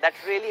that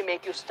really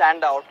make you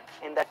stand out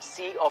in that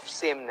sea of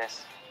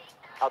sameness.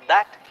 Now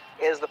that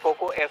is the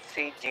Poco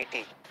F3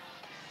 GT.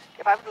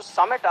 If I have to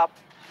sum it up,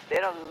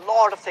 there are a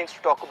lot of things to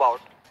talk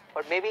about,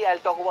 but maybe I'll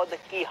talk about the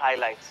key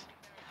highlights.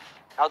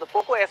 Now the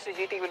Poco F3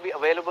 GT will be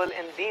available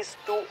in these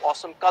two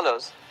awesome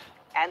colors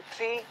and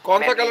three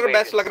कौन सा memory colour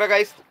best लग variants. रहा है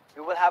guys?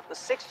 You will have the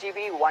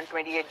 6GB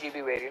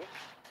 128GB variant.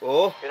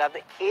 Oh You'll have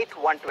the 8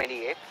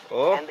 128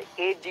 Oh. and the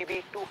 8GB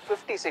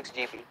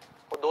 256GB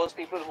for those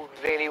people who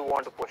really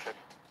want to push it.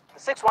 The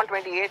 6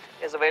 128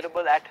 is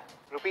available at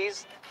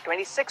rupees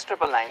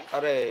 26,999,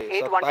 अरे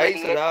 8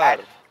 128 27,000. at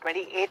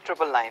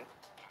 28,999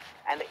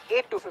 and the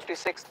 8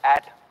 256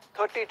 at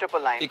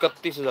 30,999.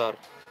 31,000.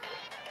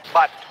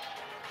 But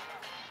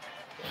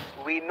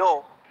we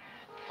know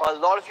a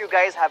lot of you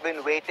guys have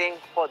been waiting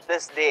for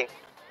this day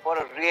for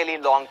a really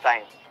long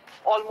time,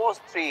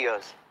 almost 3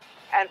 years.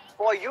 And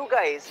for you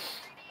guys,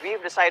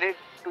 we've decided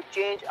to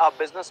change our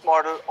business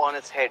model on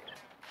its head.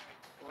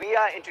 We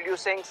are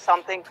introducing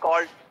something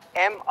called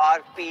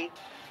MRP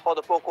for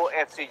the Poco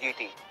F3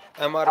 GT.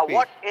 Now, MRP.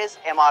 what is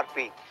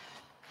MRP?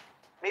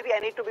 Maybe I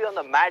need to be on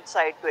the mad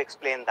side to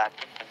explain that.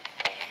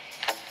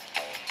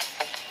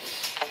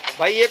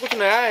 भाई ये कुछ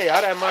नया है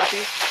यार MRP.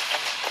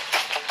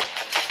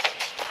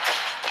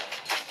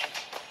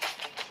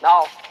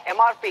 Now,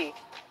 MRP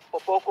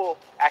for Poco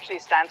actually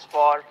stands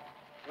for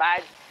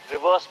Mad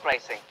Reverse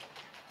Pricing.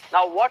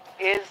 Now, what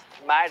is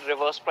Mad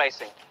Reverse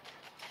Pricing?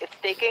 It's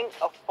taking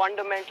a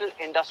fundamental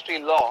industry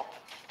law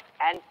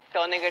and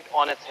turning it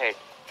on its head.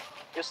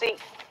 You see,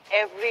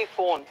 every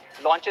phone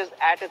launches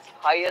at its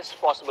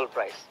highest possible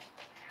price.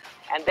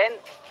 And then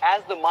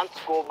as the months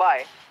go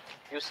by,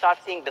 you start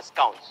seeing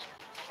discounts.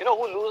 You know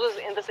who loses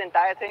in this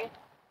entire thing?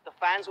 The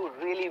fans who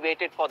really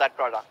waited for that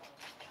product.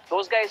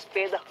 Those guys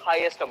pay the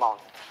highest amount.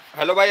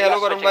 Hello bhai, hello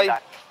Varun bhai.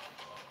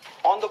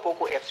 On the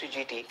Poco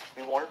F3GT,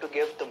 we wanted to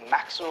give the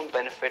maximum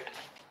benefit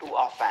to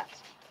our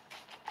fans.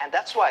 And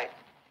that's why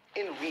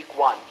in week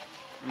 1,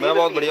 we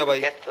will be able to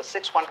get the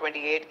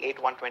 6128,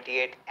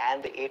 8128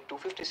 and the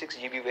 8256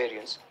 GB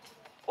variants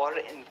for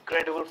an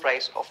incredible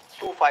price of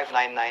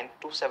 2599,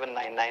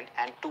 2799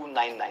 and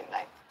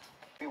 2999.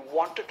 We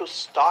wanted to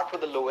start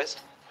with the lowest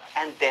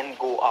and then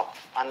go up,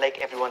 unlike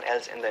everyone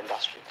else in the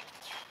industry.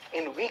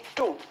 In week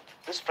 2,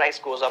 this price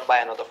goes up by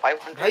another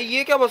 500. भाई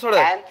ये क्या बसड़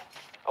है? And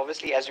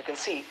obviously, as you can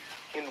see,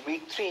 in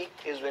week 3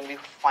 is when we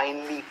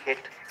finally hit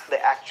the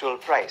actual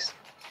price,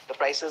 the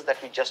prices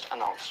that we just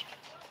announced.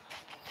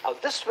 Now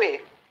this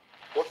way,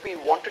 what we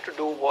wanted to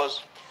do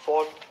was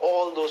for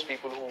all those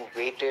people who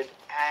waited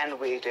and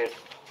waited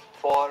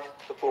for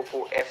the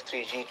Poco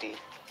F3GT,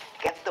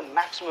 get the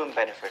maximum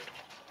benefit.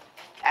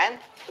 And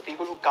the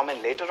people who come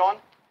in later on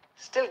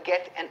still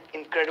get an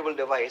incredible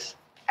device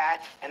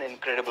at an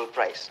incredible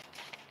price.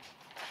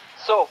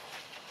 So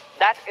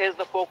that is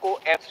the Poco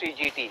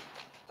F3GT.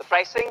 The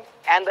pricing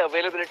and the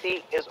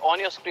availability is on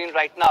your screen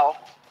right now.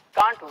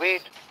 Can't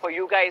wait for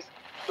you guys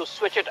to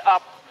switch it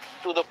up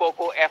to the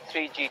Poco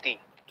F3GT.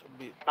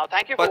 Now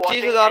thank you for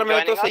watching and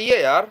joining us. सही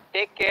है यार.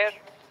 Take care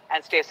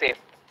and stay safe.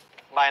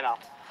 Bye now.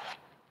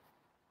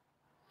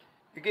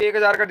 क्योंकि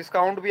 1000 का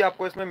discount भी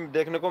आपको इसमें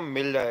देखने को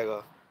मिल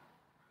जाएगा.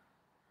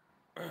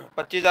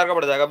 25,000 का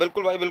बढ़ जाएगा.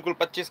 बिल्कुल भाई बिल्कुल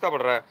 25 का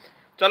बढ़ रहा है.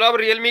 चलो अब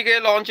Realme के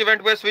लॉन्च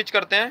इवेंट पे स्विच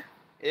करते हैं.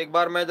 एक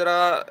बार मैं जरा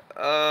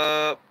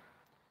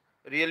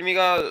Realme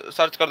का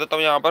सर्च कर देता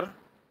हूँ यहाँ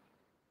पर.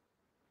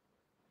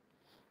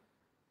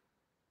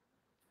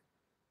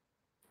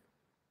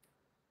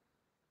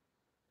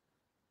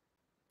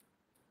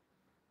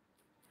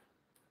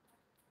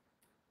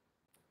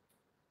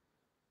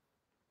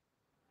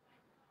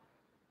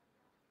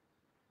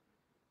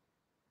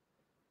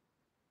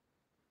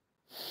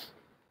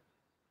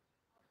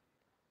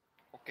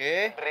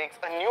 breaks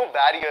a new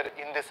barrier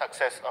in the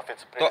success of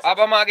its तो अब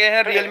हम आ गए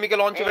हैं Realme के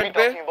लॉन्च इवेंट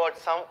पे. Talking about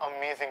some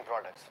amazing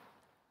products.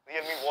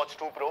 Realme Watch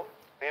 2 Pro,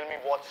 Realme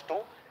Watch 2,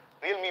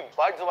 Realme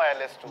Buds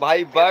Wireless 2,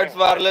 भाई Buds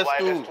Wireless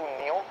 2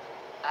 Neo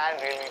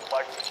and Realme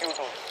Buds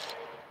Q2.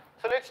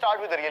 So let's start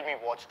with the Realme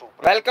Watch 2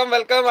 Pro.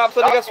 Welcome आप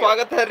सभी का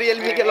स्वागत है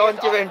Realme के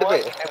launch event पे.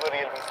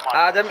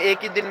 आज हम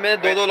एक ही दिन में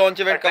दो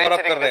लॉन्च इवेंट कवर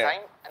अप कर रहे हैं.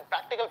 And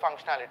practical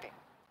functionality.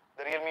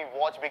 The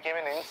Realme Watch became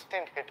an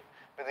instant hit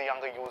with the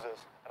younger users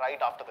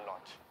right after the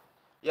launch.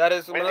 यार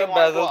इसमें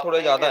बेजल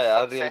थोड़े ज्यादा है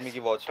यार Realme की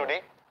वॉच में.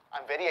 Today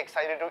I'm very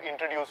excited to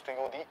introduce to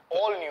you the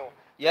all new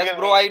Yes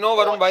bro, I know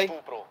Varun bhai. 2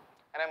 Pro,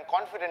 and I'm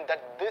confident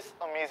that this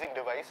amazing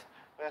device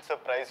will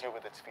surprise you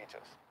with its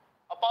features.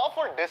 A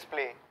powerful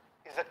display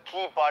is a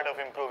key part of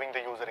improving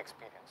the user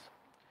experience.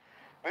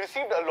 We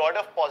received a lot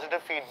of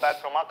positive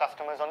feedback from our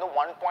customers on the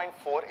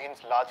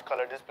 1.4-inch large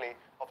color display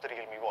of the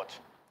Realme Watch.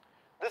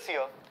 This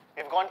year,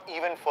 we've gone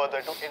even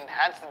further to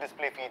enhance the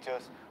display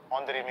features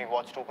on the Realme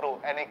Watch 2 Pro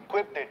and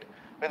equipped it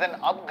with an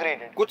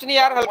upgraded कुछ नहीं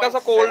यार हल्का सा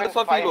cold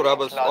सा feel हो रहा है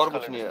बस और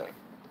कुछ नहीं है.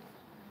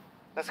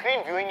 The screen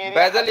viewing area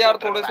bezel यार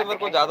थोड़े से मेरे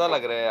को ज्यादा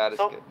लग रहे हैं यार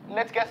इसके. So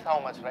let's guess how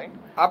much, right?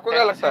 आपको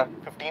क्या लगता है?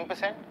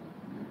 15%?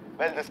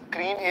 Well, the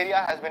screen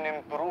area has been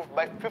improved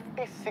by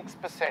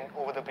 56%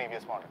 over the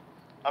previous model.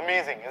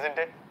 Amazing,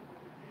 isn't it?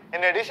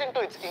 In addition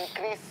to its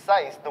increased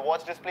size, the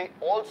watch display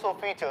also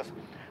features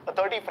a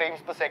 30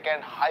 frames per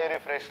second high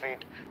refresh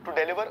rate to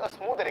deliver a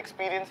smoother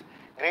experience,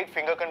 great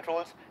finger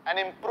controls, and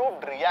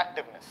improved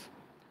reactiveness.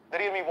 The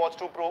Realme Watch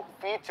 2 Pro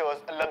features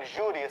a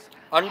luxurious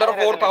under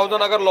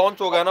 4000 अगर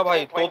launch हो गया ना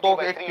भाई तो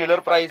एक killer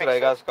price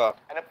रहेगा इसका.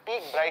 and a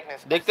peak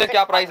brightness. देखते हैं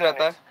क्या प्राइस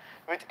रहता है.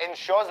 Which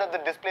ensures that the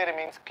display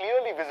remains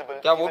clearly visible.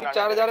 क्या वो भी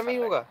 4000 में ही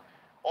होगा?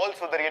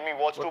 Also, the Realme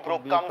Watch 2 Pro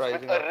comes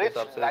with a rich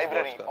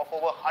library of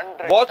over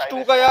 100. Watch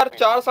 2 का यार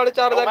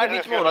 4-4.5 के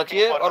बीच में होना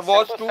चाहिए और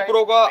Watch 2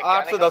 Pro का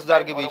 8 से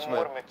 10,000 के बीच में.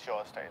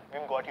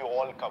 We've got you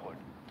all covered.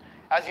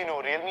 As you know,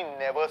 Realme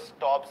never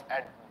stops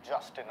at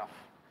just enough.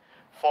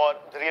 For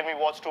the Realme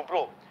Watch 2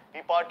 Pro,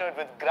 we partnered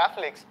with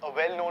Graflex, a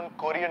well-known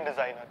Korean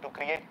designer, to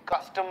create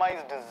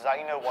customized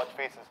designer watch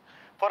faces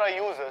for our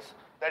users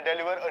that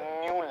deliver a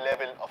new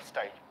level of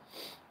style.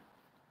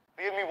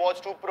 Realme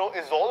Watch 2 Pro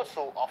is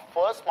also our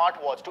first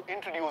smartwatch to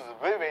introduce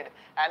vivid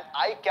and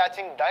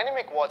eye-catching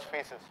dynamic watch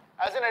faces.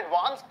 As an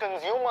advanced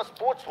consumer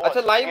sports watch,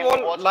 अच्छा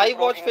live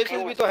watch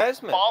faces भी तो है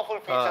इसमें.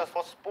 Powerful features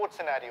for sports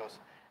scenarios,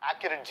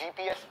 accurate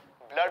GPS,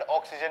 blood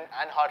oxygen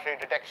and heart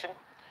rate detection,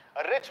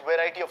 a rich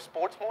variety of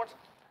sports modes,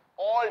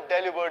 all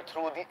delivered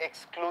through the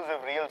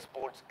exclusive Real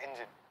Sports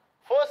engine.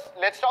 First,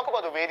 let's talk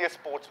about the various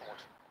sports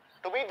modes.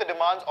 To meet the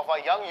demands of our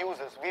young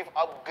users, we've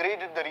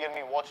upgraded the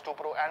Realme Watch 2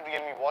 Pro and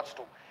Realme Watch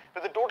 2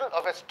 with a total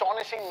of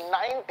astonishing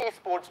 90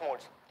 sports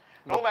modes.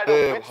 No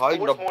matter which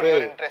sports mode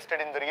you're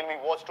interested in, the Realme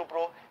Watch 2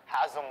 Pro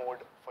has a mode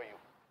for you.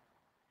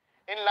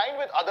 In line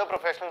with other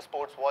professional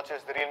sports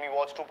watches, the Realme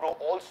Watch 2 Pro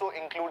also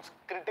includes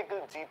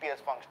critical GPS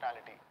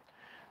functionality.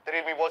 The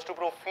Realme Watch 2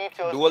 Pro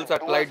features dual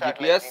satellite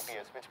GPS,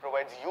 which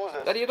provides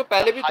users ये तो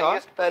पहले भी the था,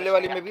 highest पहले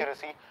वाली में भी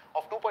accuracy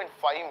of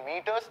 2.5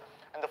 meters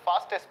and the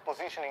fastest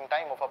positioning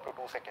time of up to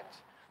 2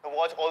 seconds. The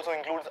watch also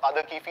includes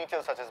other key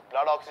features such as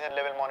blood oxygen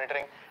level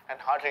monitoring and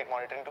heart rate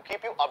monitoring to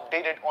keep you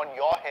updated on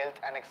your health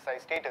and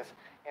exercise status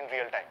in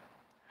real time.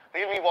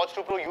 Realme Watch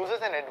 2 Pro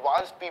uses an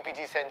advanced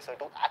PPG sensor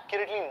to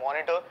accurately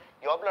monitor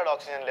your blood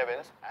oxygen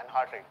levels and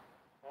heart rate.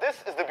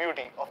 This is the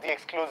beauty of the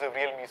exclusive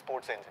Realme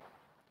Sports engine.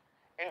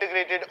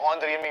 Integrated on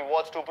the Realme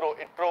Watch 2 Pro,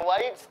 it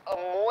provides a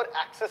more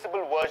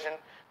accessible version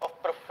of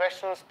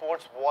professional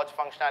sports watch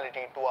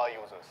functionality to our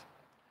users.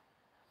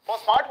 For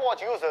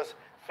smartwatch users,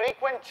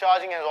 frequent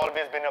charging has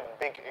always been a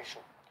big issue.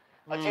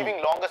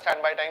 Achieving longer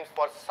standby times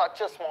for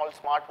such a small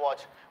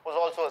smartwatch was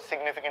also a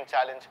significant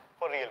challenge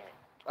for Realme.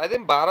 I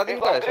think 12 दिन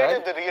We've का है शायद.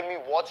 upgraded the Realme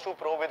Watch 2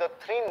 Pro with a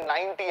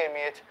 390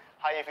 mAh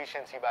high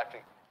efficiency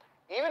battery.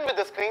 Even with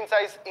the screen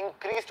size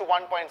increased to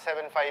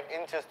 1.75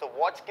 inches, the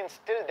watch can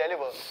still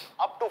deliver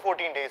up to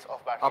 14 days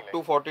of battery life. Up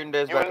to 14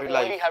 days You will battery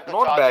only life. have to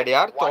Not charge bad it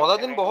यार. once 14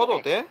 every दिन 2 बहुत weeks.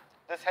 होते हैं.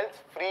 This helps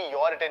free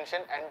your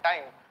attention and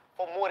time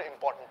for more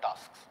important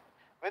tasks.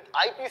 With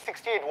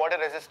IP68 water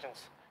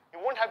resistance, you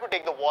won't have to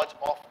take the watch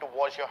off to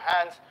wash your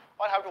hands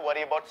or have to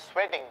worry about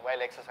sweating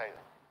while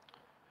exercising.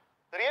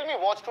 The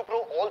Realme Watch 2 Pro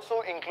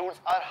also includes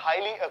our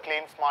highly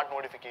acclaimed smart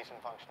notification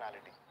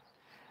functionality.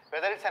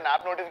 Whether it's an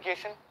app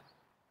notification,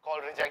 call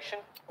rejection,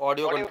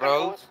 audio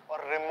controls, or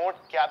remote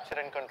capture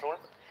and control,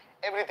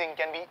 everything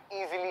can be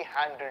easily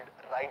handled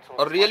right through.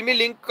 और Realme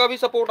Link का भी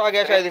support आ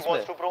गया शायद इसमें.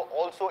 Watch 2 Pro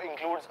also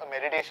includes a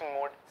meditation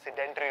mode,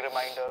 sedentary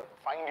reminder,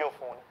 find your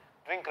phone,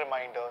 drink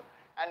reminder,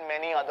 and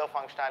many other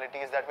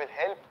functionalities that will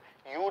help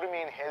you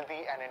remain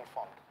healthy and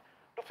informed.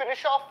 To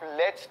finish off,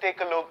 let's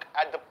take a look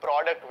at the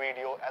product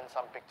video and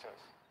some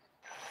pictures.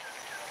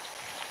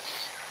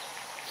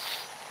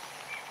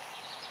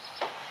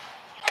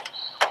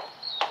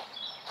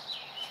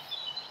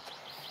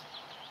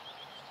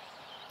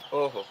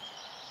 ओहो.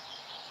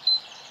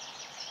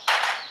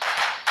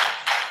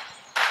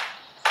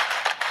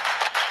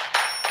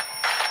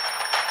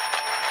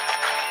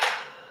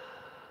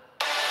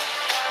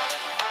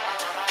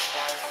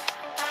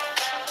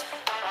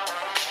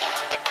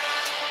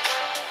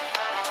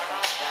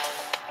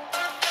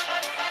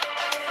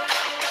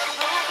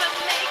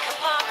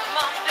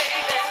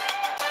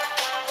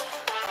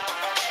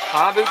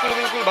 हाँ बिल्कुल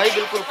बिल्कुल भाई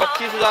बिल्कुल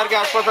 25,000 के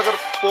आसपास अगर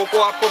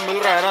Poco आपको मिल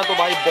रहा है ना तो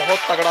भाई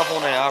बहुत तगड़ा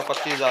फोन है यार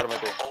 25,000 में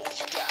तो.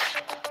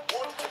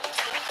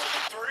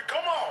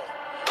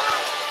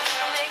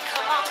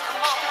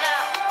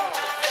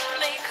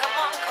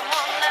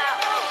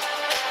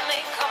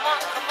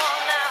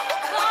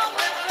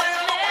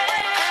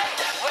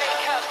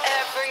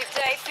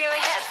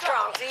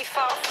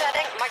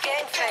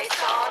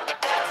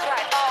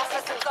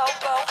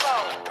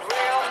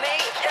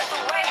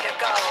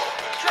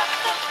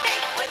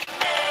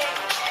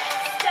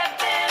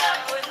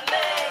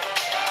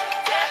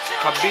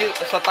 छब्बीस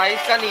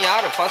 27 का नहीं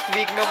यार, फर्स्ट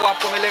वीक में वो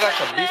आपको मिलेगा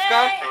 26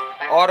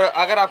 का, और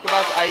अगर आपके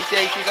पास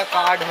ICICI का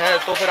कार्ड है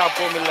तो फिर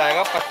आपको मिल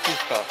जाएगा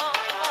 25 का,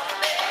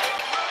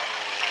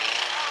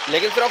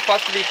 लेकिन सिर्फ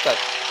फर्स्ट वीक तक.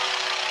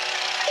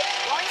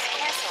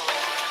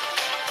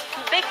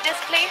 Big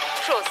display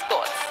Pro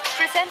Sports,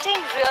 presenting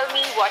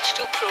Realme Watch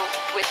 2 Pro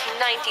with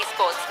 90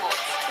 sports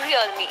modes.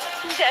 Realme,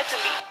 dare to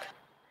leap.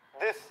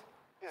 This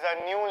is a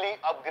newly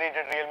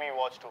upgraded Realme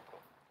Watch 2 Pro.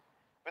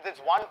 With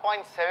its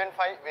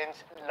 1.75-inch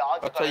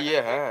large color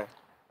display,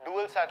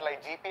 dual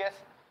satellite GPS,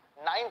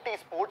 90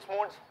 sports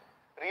modes,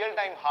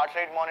 real-time heart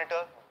rate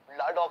monitor,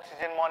 blood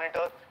oxygen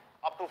monitor,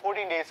 up to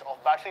 14 days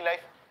of battery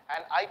life,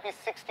 and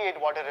IP68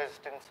 water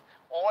resistance,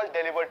 all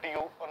delivered to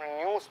you on a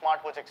new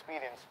smartwatch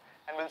experience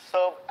and will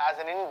serve as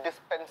an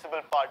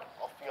indispensable part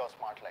of your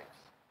smart lives.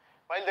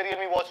 While the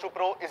Realme Watch 2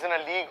 Pro is in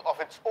a league of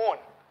its own,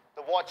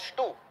 the Watch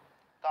 2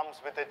 comes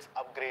with its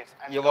upgrades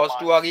and demands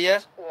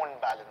its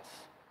own balance.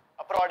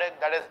 A product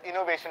that has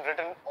innovation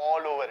written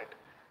all over it.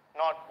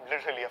 Not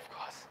literally, of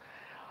course.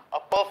 A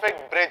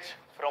perfect bridge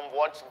from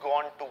what's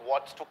gone to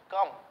what's to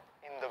come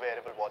in the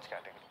wearable watch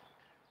category.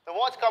 The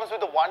watch comes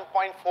with a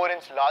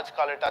 1.4-inch large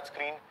color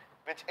touchscreen,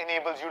 which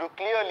enables you to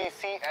clearly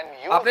see and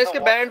use आपने इसके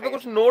band पे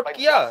कुछ note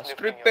किया?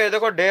 Strip पे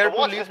देखो dare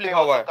to leave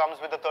लिखा हुआ है.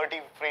 Comes with a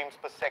 30 frames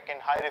per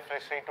second high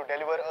refresh rate to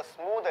deliver a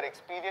smoother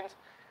experience,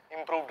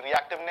 improved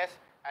reactiveness,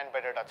 and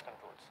better touch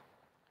controls.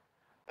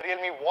 The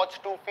Realme Watch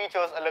 2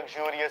 features a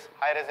luxurious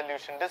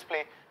high-resolution display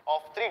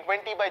of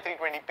 320 by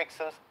 320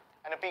 pixels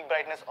and a peak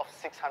brightness of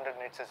 600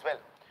 nits as well.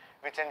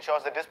 which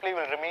ensures the display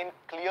will remain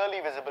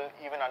clearly visible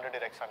even under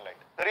direct sunlight.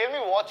 The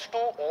Realme Watch 2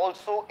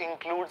 also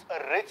includes a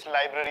rich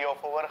library of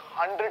over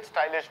 100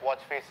 stylish watch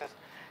faces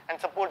and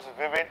supports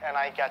vivid and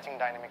eye-catching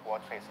dynamic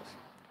watch faces.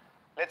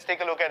 Let's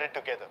take a look at it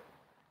together.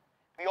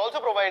 We also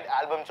provide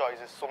album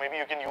choices, so maybe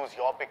you can use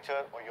your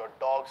picture or your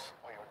dog's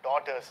or your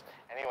daughter's,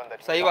 anyone that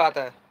you सही want. बात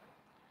है.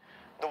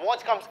 The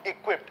watch comes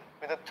equipped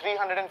with a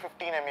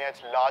 315 mAh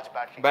large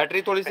battery.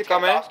 Battery थोड़ी सी which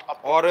come can है last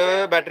up to और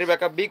 12 battery days.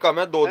 Backup भी कम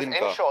है 2 This दिन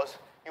का. ensures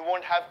you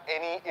won't have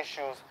any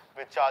issues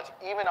with charge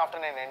even after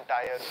an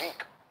entire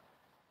week.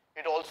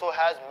 It also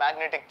has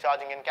magnetic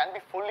charging and can be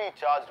fully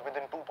charged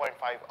within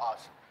 2.5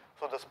 hours.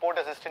 So the Sport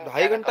Assistant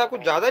 2.5 घंटा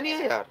कुछ ज़्यादा नहीं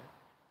है यार.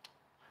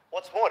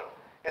 What's more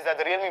is that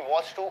the Realme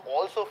Watch 2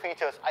 also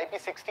features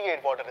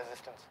IP68 water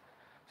resistance.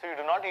 So you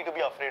do not need to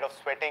be afraid of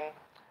sweating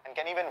and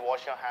can even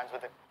wash your hands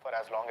with it for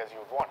as long as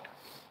you want.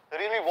 The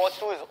Realme Watch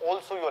 2 is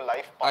also your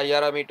life partner.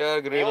 IR emitter,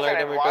 green Use an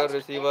light emitter, advanced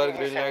receiver, ECG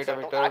green light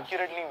sensor to emitter.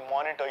 accurately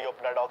monitor your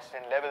blood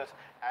oxygen levels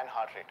and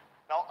heart rate.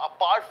 Now,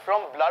 apart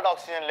from blood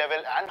oxygen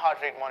level and heart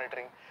rate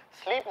monitoring,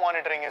 sleep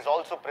monitoring is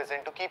also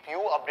present to keep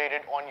you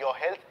updated on your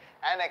health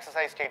and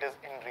exercise status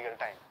in real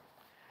time.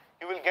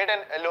 You will get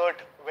an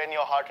alert when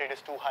your heart rate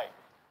is too high.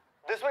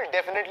 This will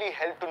definitely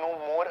help to know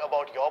more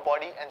about your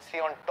body and stay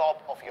on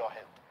top of your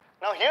health.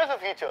 Now, here's a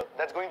feature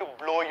that's going to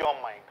blow your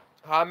mind.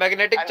 हाँ,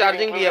 magnetic And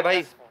charging we've भी है included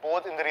भाई. this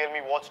both in the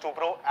Realme Watch 2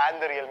 Pro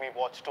and the Realme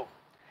Watch 2.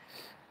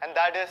 And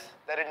that is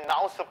that it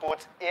now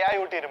supports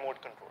AIOT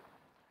remote control.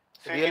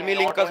 So you Realme can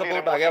Link not का only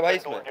support आ गया remotely भाई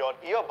control इसमें. your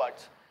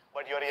earbuds,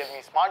 but your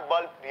Realme Smart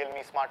Bulb,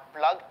 Realme Smart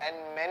Plug, and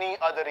many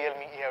other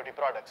Realme AIOT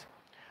products.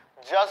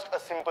 Just a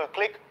simple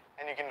click,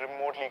 and you can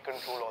remotely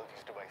control all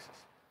these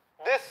devices.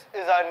 This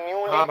is our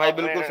newly हाँ भाई,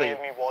 बिल्कुल upgraded सही.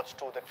 Realme Watch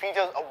 2 that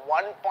features a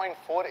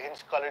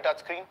 1.4-inch color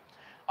touchscreen,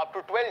 up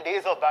to 12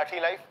 days of battery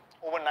life,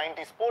 over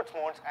 90 sports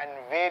modes, and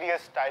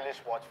various stylish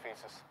watch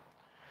faces.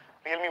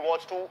 Realme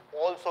Watch 2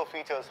 also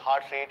features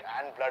heart rate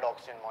and blood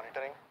oxygen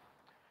monitoring,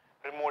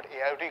 remote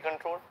AIOT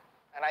control,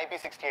 an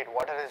IP68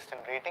 water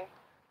resistant rating,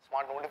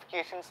 smart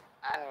notifications,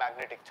 and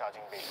magnetic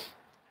charging bay.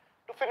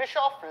 To finish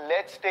off,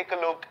 let's take a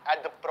look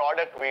at the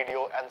product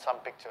video and some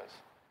pictures.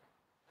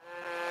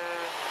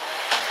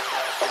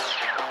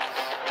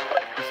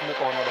 इसमें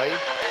कौन है भाई?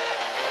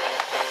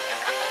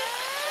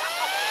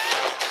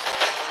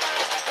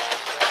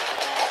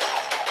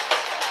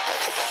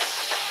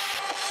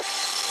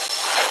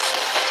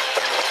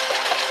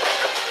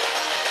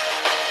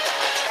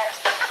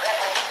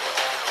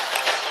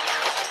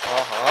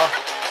 हाँ.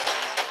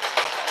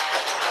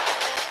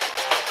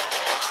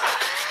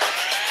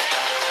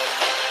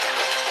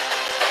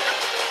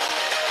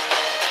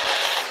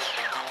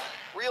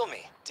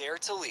 Realme, dare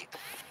to leap.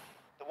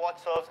 The watch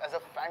serves as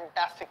a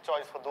fantastic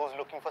choice for those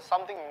looking for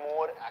something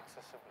more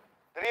accessible.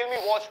 The Realme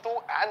Watch 2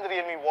 and the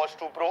Realme Watch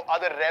 2 Pro are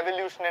the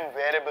revolution in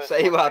wearables.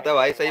 सही बात है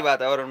भाई, सही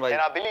बात है वरुण भाई.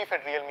 And our belief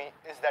at Realme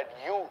is that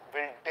you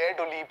will dare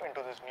to leap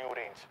into this new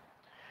range.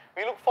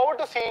 We look forward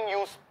to seeing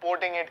you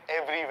sporting it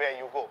everywhere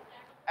you go.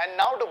 And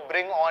now to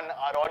bring on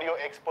our audio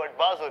expert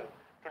Basil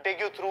to take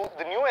you through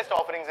the newest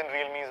offerings in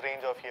Realme's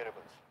range of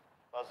hearables.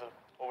 Basil,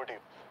 over to you.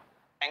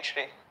 Thanks,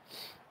 Shri.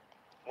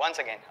 Once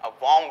again, a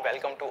warm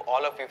welcome to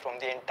all of you from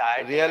the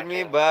entire team at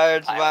Realme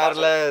Buds I am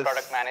Basil, Wireless.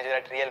 product manager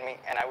at Realme,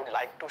 and I would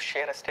like to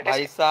share a भाई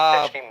statistic that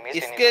साहब, Shri missed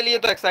in इसके his लिए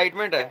तो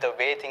excitement है. With the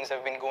way things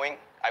have been going,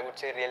 I would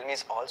say Realme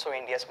is also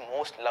India's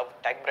most loved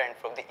tech brand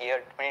from the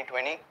year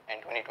 2020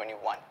 and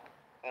 2021.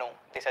 No,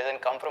 this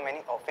hasn't come from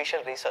any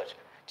official research,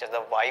 just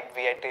the vibe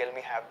we at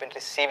Realme have been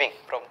receiving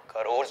from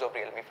crores of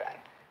Realme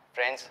fans,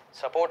 friends,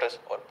 supporters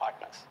or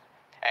partners.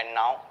 And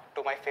now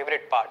to my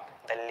favorite part,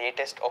 the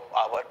latest of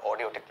our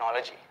audio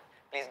technology.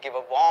 Please give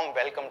a warm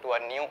welcome to our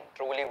new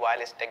truly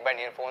wireless tech band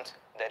earphones,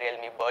 the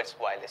Realme Buds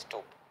Wireless 2.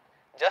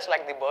 Just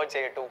like the Buds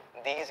Air 2,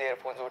 these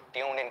earphones were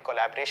tuned in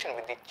collaboration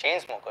with the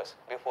Chainsmokers.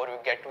 Before we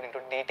get into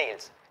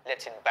details,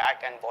 let's sit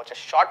back and watch a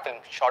short film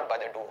shot by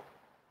the duo.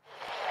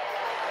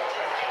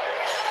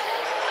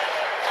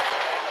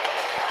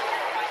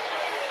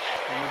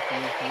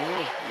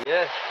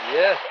 Yes,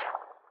 yes,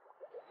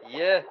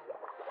 yes.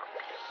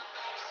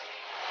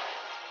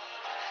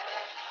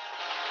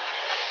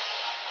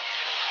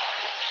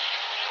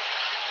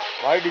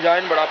 भाई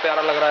design बड़ा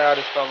प्यारा लग रहा है यार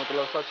इसका,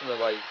 मतलब सच में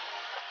भाई.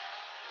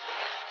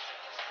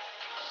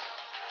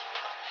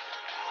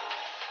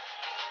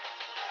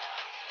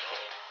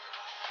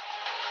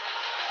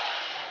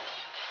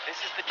 This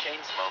is the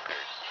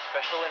Chainsmokers,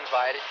 special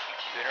invited cheap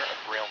tuner of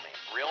Realme.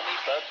 Realme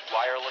Buds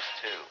Wireless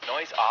 2.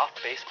 Noise off,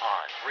 bass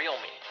on.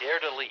 Realme, dare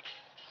to leap.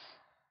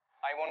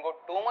 I won't go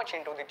too much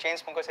into the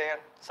Chainsmokers here.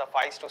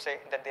 Suffice to say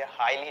that they are a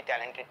highly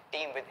talented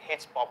team with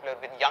hits popular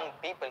with young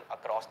people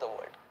across the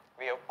world.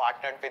 We have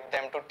partnered with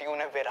them to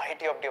tune a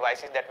variety of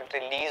devices that will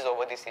release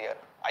over this year.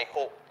 I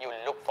hope you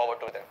look forward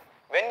to them.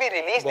 When we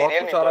released the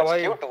Realme Buds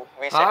Q2,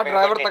 we said we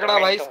were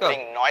determined to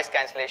bring noise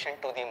cancellation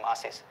to the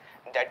masses.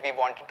 That we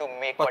wanted to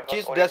make what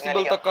was 25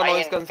 originally decibel a तक का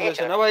noise high-end cancellation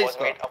feature है भाई was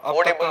इसका, made अब तक का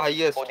affordable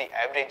highest. for the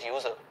average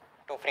user,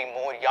 to free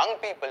more young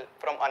people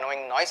from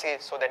annoying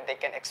noises so that they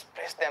can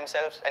express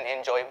themselves and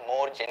enjoy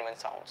more genuine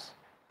sounds.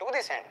 To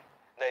this end,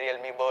 The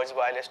Realme Buds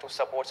Wireless 2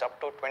 supports up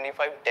to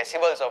 25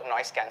 decibels of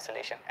noise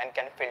cancellation and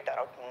can filter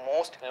out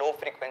most low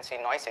frequency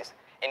noises,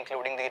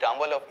 including the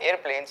rumble of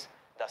airplanes,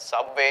 the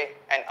subway,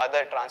 and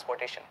other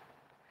transportation.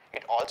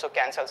 It also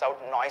cancels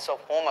out noise of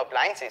home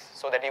appliances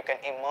so that you can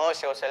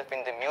immerse yourself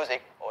in the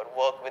music or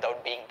work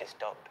without being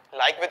disturbed.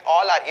 Like with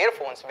all our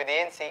earphones with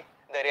ANC,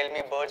 the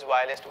Realme Buds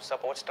Wireless 2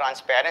 supports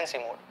transparency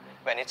mode.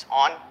 When it's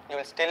on, you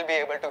will still be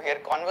able to hear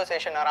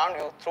conversation around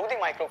you through the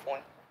microphone.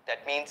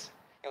 That means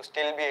you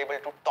still be able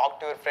to talk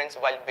to your friends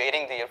while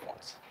wearing the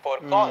earphones. For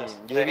calls,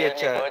 the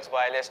Realme Buds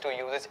Wireless 2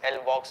 uses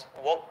L-Vox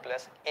Voc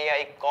Plus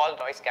AI call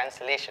noise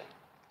cancellation.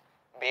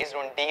 Based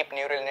on deep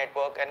neural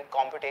network and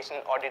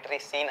computational auditory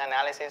scene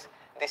analysis,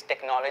 this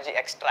technology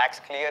extracts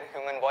clear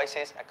human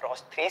voices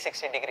across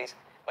 360 degrees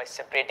by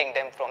separating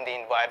them from the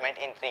environment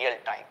in real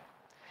time.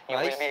 You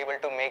will be able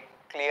to make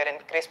clear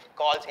and crisp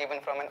calls even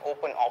from an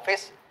open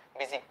office,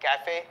 busy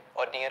cafe,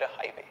 or near a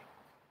highway.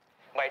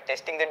 By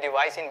testing the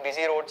device in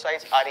busy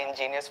roadsides, our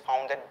engineers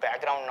found that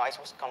background noise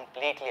was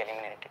completely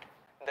eliminated.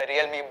 The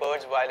Realme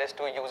Buds Wireless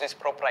 2 uses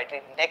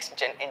proprietary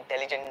next-gen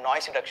intelligent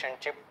noise reduction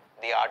chip,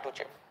 the R2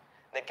 chip.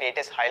 The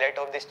greatest highlight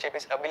of this chip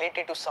is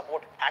ability to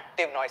support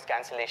active noise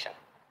cancellation.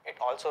 It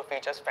also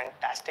features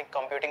fantastic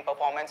computing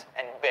performance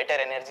and better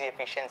energy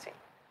efficiency,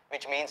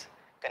 which means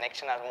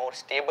connections are more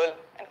stable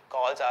and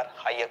calls are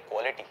higher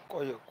quality.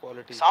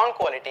 Sound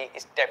quality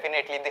is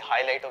definitely the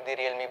highlight of the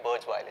Realme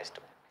Buds Wireless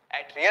 2.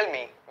 At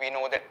Realme, we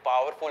know that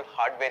powerful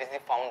hardware is the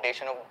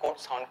foundation of good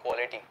sound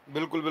quality.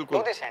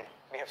 To this end,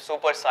 we have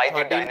supersized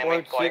the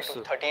dynamic coil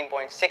to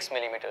 13.6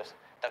 millimeters.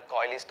 The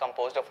coil is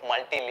composed of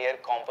multi-layer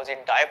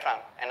composite diaphragm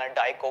and a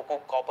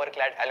Daikoku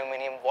copper-clad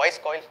aluminum voice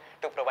coil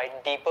to provide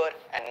deeper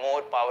and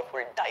more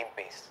powerful dive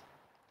bass.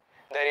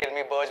 The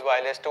Realme Buds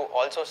Wireless 2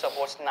 also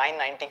supports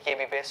 990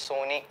 kbps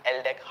Sony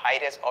LDAC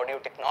high-res audio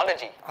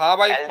technology.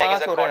 LDAC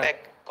is a codec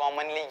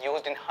commonly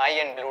used in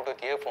high-end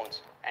Bluetooth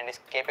earphones and is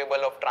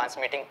capable of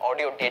transmitting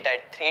audio data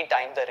at 3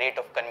 times the rate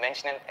of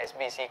conventional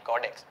SBC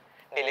codecs,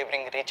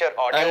 delivering richer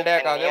audio and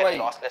near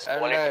lossless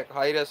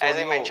quality. As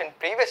I mentioned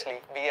previously,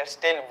 we are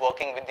still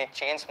working with the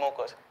chain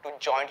smokers to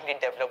jointly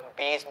develop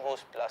Bass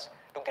Boost Plus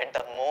to get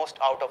the most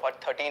out of our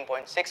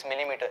 13.6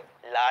 millimeter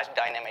large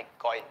dynamic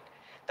coil.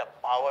 The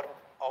power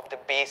of the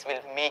bass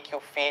will make you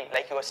feel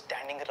like you are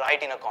standing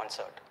right in a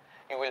concert.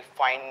 You will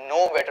find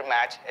no better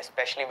match,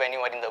 especially when you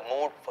are in the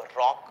mood for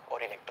rock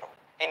or electro.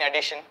 In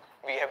addition,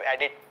 we have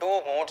added 2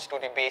 modes to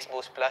the Bass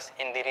Boost Plus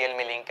in the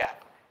Realme Link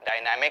app,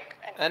 Dynamic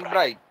and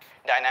Bright.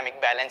 Dynamic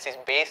balances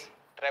bass,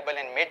 treble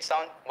and mid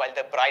sound, while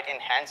the Bright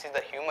enhances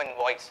the human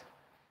voice.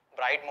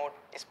 Bright mode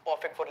is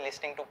perfect for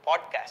listening to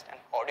podcasts and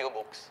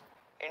audiobooks.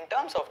 In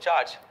terms of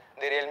charge,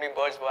 the Realme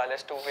Buds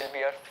Wireless 2 will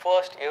be our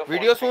first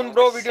earphone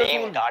to use the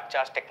same dart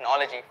charge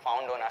technology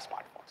found on our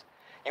smartphones.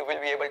 You will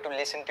be able to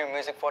listen to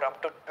music for up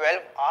to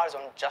 12 hours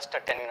on just a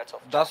 10 minutes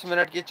of charge. 10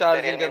 minute की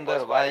charging के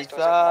अंदर भाई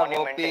साहब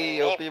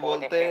OP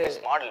बोलते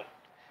model,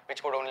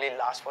 which would only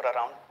last for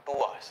around 2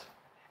 hours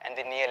and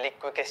the nearly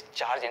quickest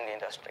charge in the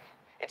industry.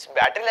 Its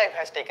battery life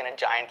has taken a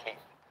giant leap.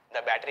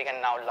 The battery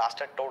can now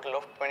last a total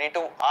of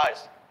 22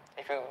 hours.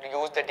 If you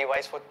use the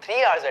device for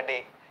 3 hours a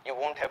day, you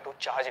won't have to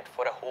charge it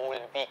for a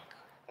whole week.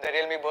 The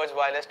Realme Buds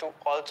Wireless 2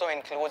 also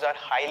includes our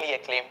highly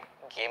acclaimed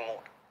game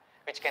mode,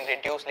 which can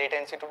reduce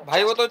latency to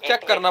भाई वो तो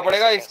check करना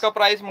पड़ेगा इसका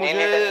price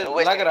मुझे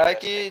लग रहा है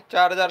कि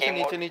 4000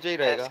 से नीचे ही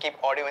रहेगा.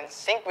 Keep audio in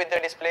sync with the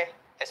display,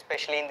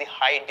 especially in the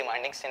high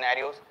demanding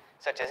scenarios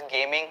such as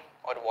gaming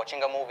or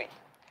watching a movie.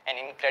 An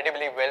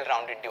incredibly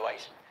well-rounded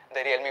device.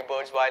 The Realme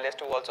Buds Wireless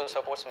 2 also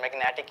supports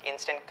magnetic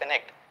instant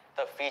connect.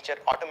 The feature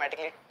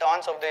automatically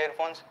turns off the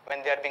earphones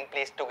when they are being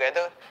placed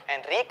together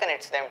and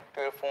reconnects them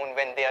to your phone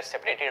when they are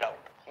separated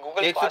out.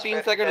 Google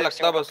Fastware helps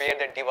you to pair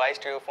the device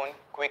to your phone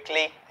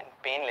quickly and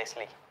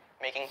painlessly,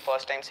 making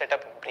first-time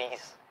setup a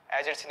breeze.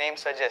 As its name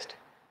suggests,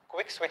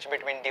 quick switch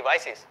between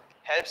devices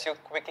helps you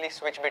quickly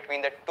switch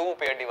between the 2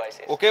 paired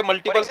devices. Okay,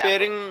 multiple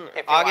pairing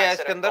आ गया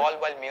इसके अंदर. If you answer a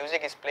call while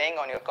music is playing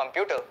on your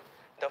computer,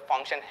 the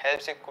function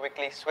helps you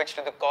quickly switch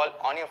to the call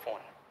on your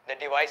phone. The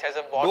device has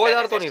a water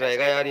 2000 तो नहीं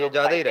रहेगा यार, ये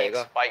ज़्यादा ही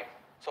रहेगा.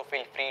 So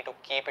feel free to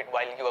keep it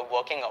while you are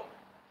working out.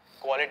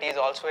 Quality is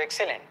also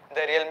excellent.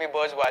 The Realme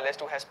Buds Wireless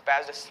 2 has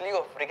passed a slew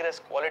of rigorous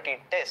quality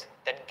tests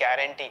that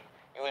guarantee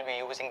you will be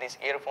using these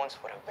earphones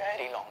for a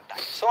very long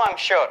time. So I'm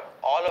sure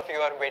all of you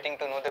are waiting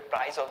to know the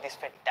price of these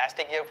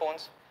fantastic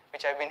earphones,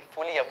 which have been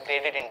fully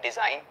upgraded in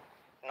design,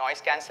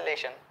 noise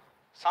cancellation,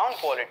 sound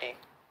quality,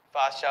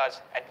 fast charge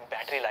and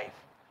battery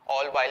life,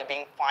 all while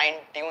being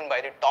fine-tuned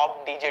by the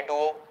top DJ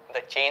duo,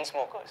 the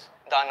Chainsmokers.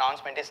 The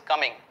announcement is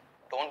coming.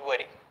 Don't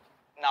worry.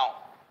 Now,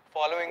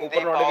 following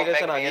the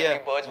notification power pack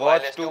Realme Buds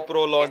Wireless 2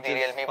 Pro launch is the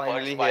Realme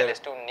Buds Wireless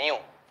 2 Neo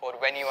for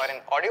when you are an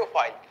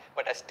audiophile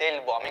but are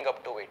still warming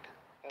up to it.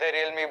 The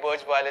Realme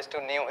Buds Wireless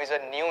 2 Neo is a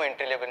new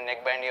entry-level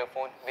neckband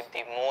earphone with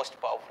the most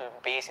powerful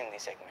bass in the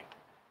segment.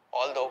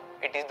 Although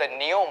it is the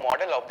Neo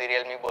model of the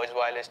Realme Buds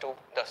Wireless 2,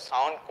 the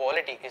sound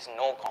quality is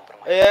no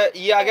compromise.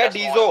 ये आ गया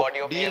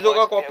डीजो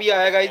का copy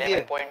आएगा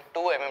इसे.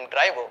 11.2 mm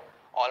driver,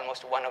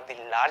 almost one of the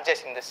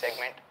largest in the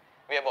segment,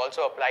 We have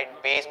also applied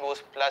bass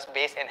boost plus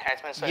bass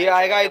enhancement ये solution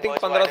आएगा in I the think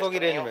Buds 1500 Wireless की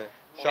 2 range Neo, में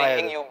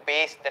bringing शायद. you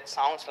bass that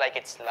sounds like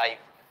it's live.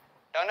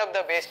 Turn up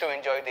the bass to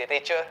enjoy the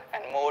richer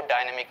and more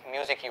dynamic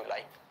music you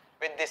like.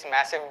 With this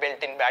massive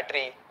built-in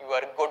battery, you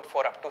are good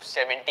for up to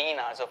 17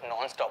 hours of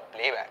non-stop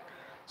playback.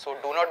 So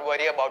do not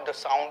worry about the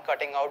sound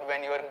cutting out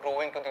when you are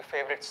grooving to the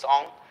favorite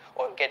song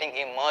or getting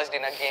immersed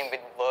in a game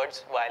with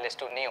Buds Wireless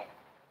 2 Neo.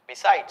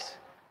 Besides,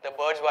 the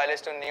Buds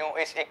Wireless 2 Neo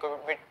is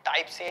equipped with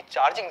Type-C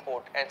charging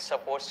port and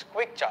supports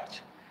quick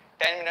charge.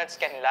 10 minutes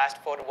can last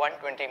for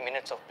 120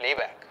 minutes of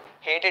playback.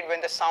 Hate it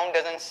when the sound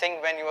doesn't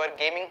sync when you are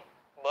gaming?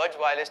 Buds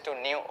Wireless 2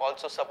 Neo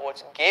also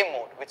supports game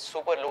mode with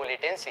super low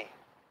latency.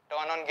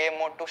 Turn on game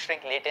mode to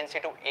shrink latency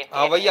to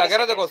 88 वही आ गया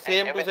ना देखो, milliseconds and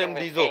same to everything same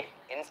will Dizo.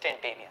 feel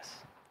instantaneous.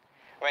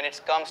 When it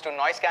comes to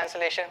noise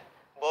cancellation,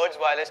 Buds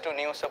Wireless 2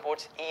 Neo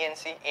supports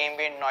ENC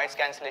ambient noise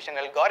cancellation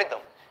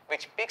algorithm,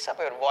 which picks up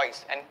your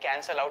voice and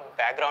cancel out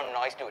background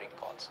noise during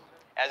calls.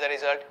 As a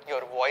result,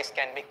 your voice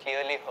can be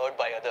clearly heard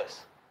by others.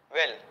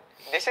 Well,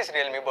 this is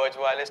Realme Buds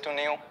Wireless 2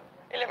 Neo,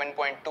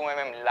 11.2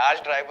 mm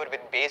large driver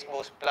with bass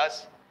boost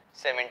plus,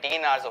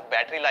 17 hours of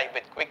battery life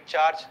with quick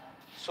charge,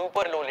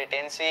 super low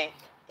latency,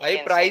 भाई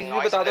ENC price भी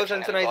noise बता दो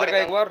reduction सेंसराइजर का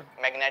एक बार.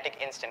 algorithm, magnetic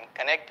instant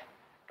connect,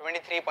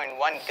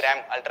 23.1 gram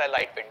ultra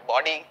lightweight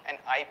body and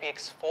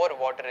IPX4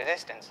 water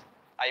resistance.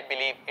 I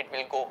believe it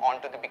will go on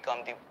to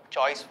become the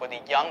choice for the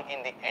young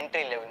in the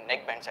entry level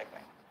neckband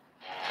segment.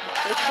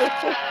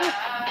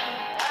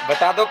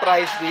 बता दो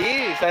price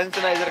भी,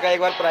 सेंसराइजर का एक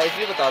बार price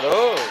भी बता दो.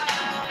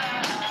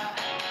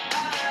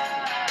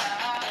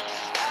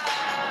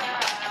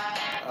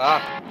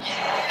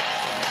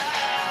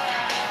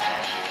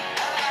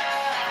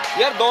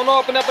 यार दोनों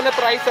अपने अपने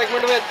प्राइस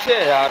सेगमेंट में अच्छे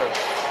हैं यार.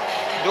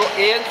 जो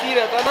ANC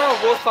रहता है ना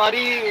वो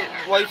सारी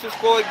वॉइसेस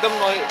को एकदम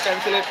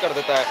कैंसिलेट कर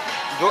देता है.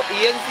 जो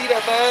ENC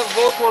रहता है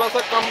वो थोड़ा सा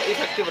कम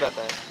इफेक्टिव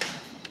रहता है.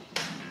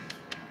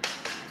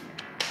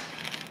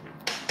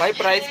 भाई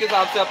प्राइस के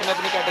हिसाब से अपने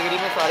अपनी कैटेगरी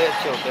में सारे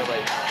अच्छे होते हैं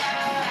भाई.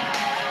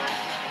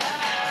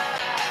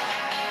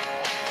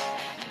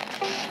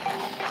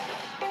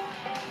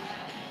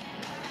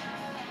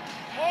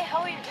 Hey,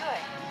 how are you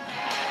doing?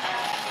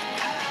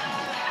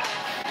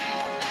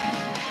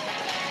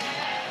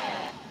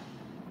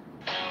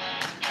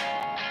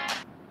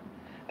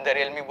 The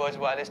Realme Buds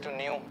Wireless 2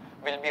 Neo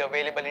will be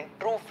available in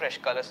true fresh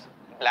colors,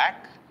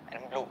 black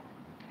and blue.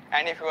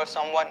 And if you are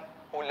someone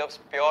who loves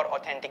pure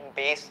authentic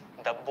bass,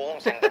 the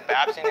booms and the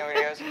baps in your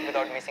ears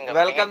without missing a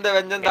Welcome beat,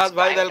 Devanjan it's Das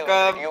bhai, time to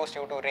welcome. introduce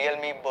you to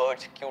Realme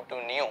Buds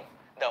Q2 Neo,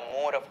 the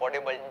more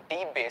affordable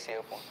deep bass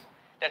earphone.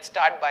 Let's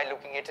start by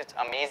looking at its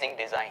amazing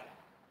design.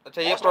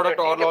 अच्छा ये product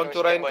और launch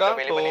हो रहा है इनका, तो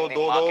 2,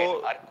 2,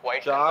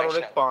 4 और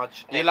 1,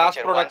 5. ये लास्ट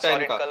प्रोडक्ट है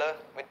इनका. color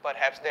with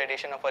perhaps the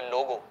addition of a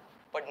logo,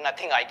 but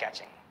nothing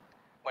eye-catching.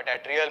 But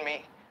at Realme,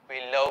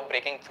 we love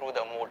breaking through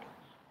the mold.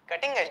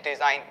 Cutting-edge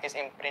design is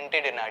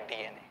imprinted in our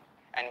DNA,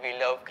 and we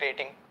love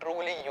creating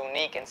truly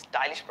unique and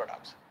stylish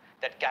products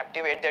that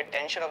captivate the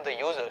attention of the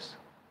users.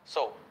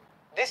 So,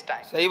 this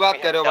time, सही we बात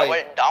have कह रहे हो भाई.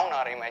 doubled down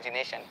our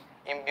imagination,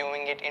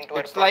 imbuing it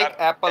into It's a product like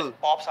Apple.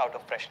 that pops out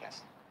of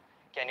freshness.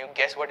 Can you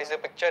guess what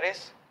the picture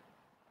is?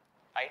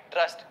 I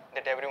trust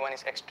that everyone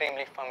is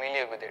extremely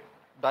familiar with it.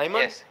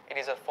 Diamond? Yes, it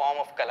is a form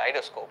of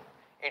kaleidoscope.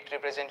 It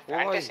represents Oh,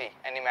 fantasy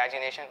and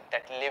imagination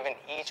that live in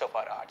each of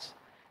our arts,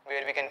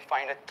 where we can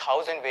find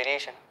 1,000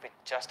 variations with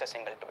just a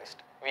single twist.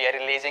 We are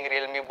releasing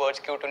Realme Buds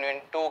Q2 Neo in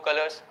 2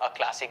 colors, a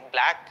classic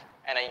black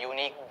and a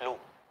unique blue.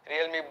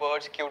 Realme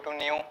Buds Q2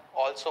 Neo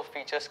also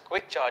features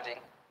quick charging,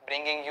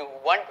 bringing you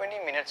 120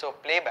 minutes of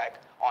playback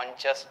on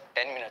just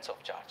 10 minutes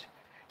of charge.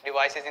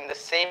 Devices in the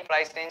same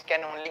price range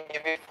can only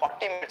give you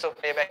 40 minutes of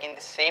playback in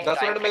the same 10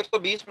 time minute में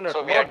 120 minute.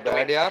 So we are Not doing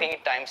bad यार. 3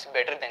 times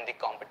better than the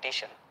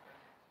competition.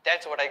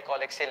 That's what I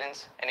call excellence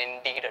and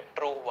indeed a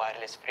true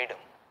wireless freedom.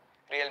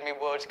 Realme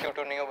Buds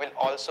Q2 Neo will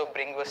also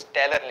bring you a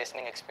stellar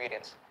listening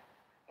experience.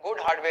 Good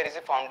hardware is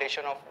a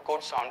foundation of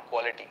good sound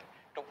quality.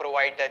 To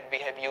provide that, we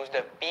have used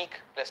a PEEK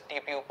plus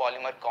TPU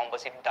polymer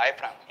composite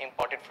diaphragm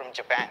imported from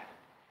Japan.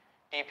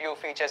 TPU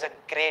features a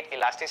great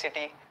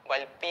elasticity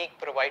while PEEK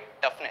provides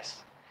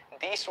toughness.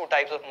 These two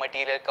types of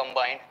material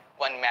combined,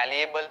 one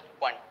malleable,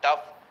 one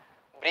tough,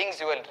 brings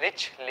you a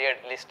rich layered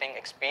listening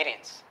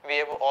experience. We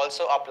have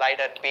also applied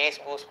a bass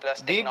boost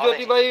plus Deep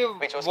technology, ज्योति भाई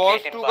which was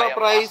watch created 2 by का a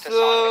price master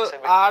sound mixer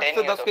with 8 10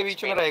 से years 10 of के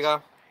बीच में experience. रहेगा.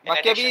 In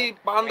बाकी अभी addition,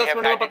 5-10 we have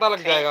minute में added पता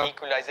लग 3 जाएगा.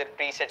 equalizer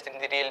presets in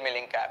the Realme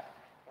Link app: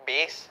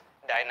 bass,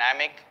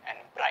 dynamic, and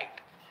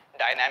bright.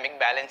 Dynamic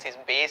balance is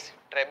bass,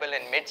 treble,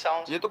 and mid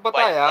sounds. ये तो पता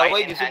while है यार, bright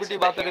वही enhances घिसी-पिटी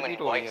the बातें human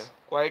रिपीट हो रही हैं. voice.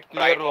 Quite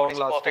clear, Bright mode long is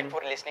lasting. perfect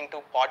for listening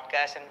to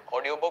podcasts and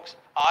audiobooks.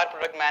 Our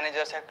product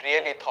managers have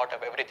really thought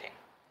of everything.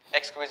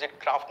 Exquisite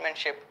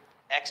craftsmanship,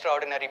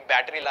 extraordinary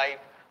battery life,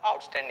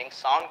 outstanding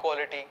sound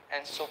quality,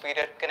 and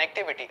superior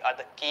connectivity are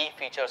the key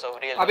features of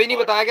Realme अभी नहीं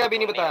Buds बताया क्या? अभी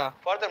नहीं Q2 Neo. बताया.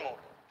 Furthermore,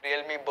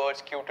 Realme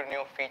Buds Q2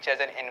 Neo features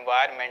an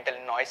environmental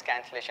noise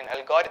cancellation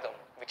algorithm,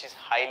 which is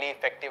highly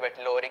effective at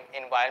lowering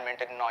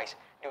environmental noise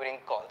during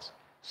calls.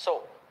 So,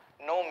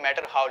 no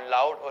matter how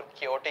loud or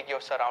chaotic your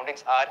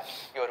surroundings are,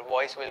 your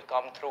voice will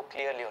come through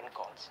clearly on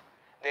calls.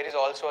 There is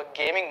also a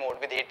gaming mode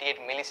with 88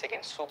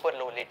 millisecond super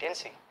low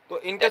latency. तो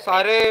इनके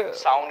सारे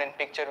sound and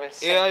picture will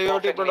sync AIOT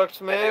perfectly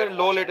products whether में you're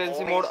low watching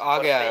latency movies mode uh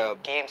or गया है playing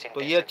अब, games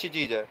तो ये अच्छी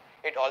चीज है।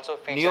 It also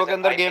नियो features के an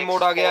अंदर गेम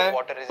मोड आ गया है,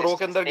 water प्रो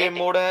के अंदर गेम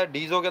मोड है,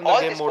 डीजो के अंदर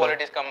All गेम these मोड है।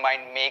 qualities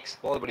combined makes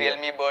बहुत बढ़िया।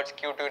 Realme Buds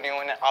Q2 Neo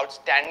an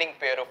outstanding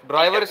pair of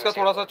driver इसका TWC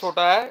थोड़ा सा buds.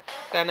 छोटा है,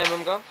 10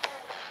 mm का।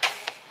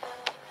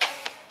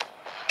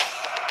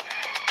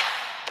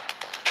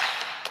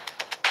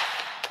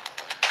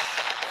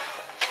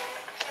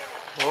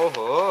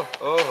 ओहो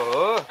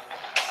ओहो,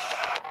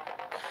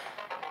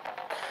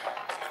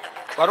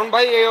 वरुण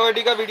भाई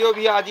AIOT का वीडियो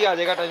भी आज ही आ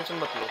जाएगा, टेंशन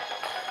मत लो।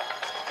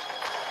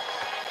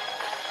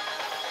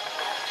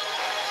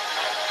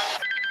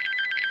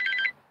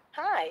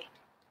 Hi.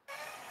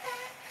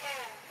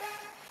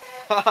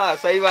 हाँ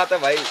सही बात है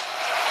भाई।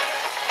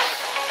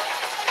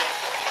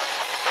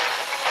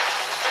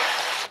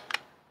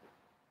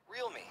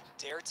 Realme,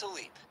 dare to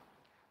leap.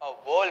 A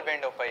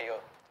whirlwind of a year,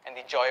 and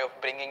the joy of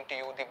bringing to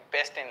you the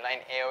best in-line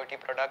AIoT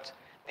products,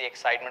 the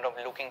excitement of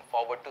looking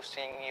forward to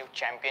seeing you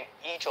champion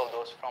each of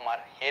those from our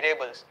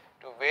hearables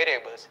to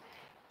wearables,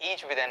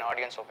 each with an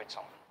audience of its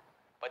own.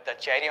 But the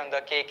cherry on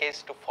the cake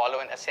is to follow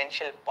an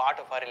essential part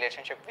of our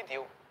relationship with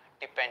you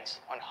depends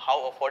on how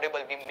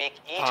affordable we make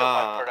each of our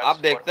हाँ, products. आप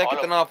देखते हैं for all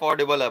of कितना you.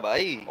 Affordable है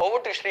भाई। Over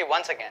to Shri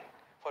once again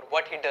for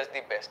what he does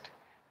the best,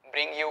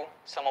 bring you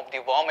some of the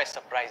warmest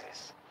surprises.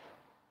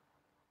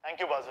 Thank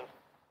you, Basil.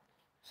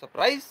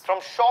 Surprise. From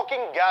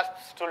shocking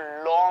gasps to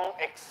long,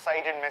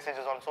 excited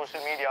messages on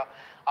social media,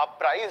 our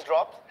price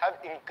drops have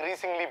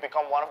increasingly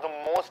become one of the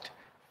most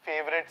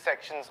favorite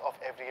sections of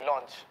every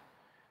launch.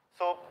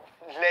 So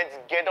let's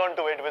get on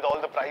to it with all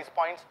the price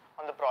points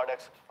on the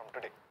products from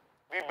today.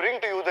 We bring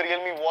to you the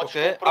Realme Watch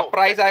 2 Pro. अब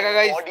price आएगा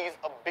guys। Embodies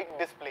a big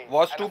display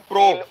Watch and 2 a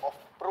Pro feel of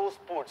pro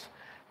sports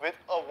with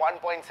a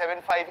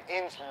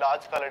 1.75-inch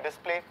large color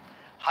display.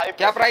 High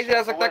क्या price precision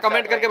रह सकता है, dual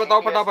comment करके satellite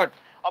बताओ GPS, फटाफट।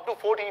 up to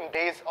 14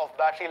 days of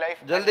battery life.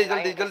 जल्दी and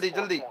जल्दी 90 जल्दी sports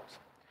जल्दी। modes.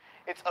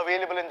 It's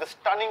available in the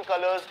stunning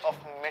colors of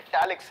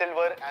metallic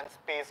silver and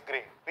space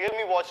grey.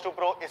 Realme Watch 2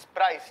 Pro is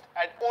priced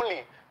at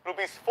only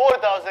rupees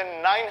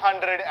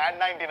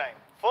 4,999.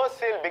 First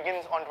sale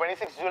begins on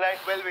 26 July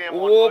 12 a.m. O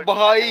onwards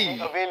भाई, and will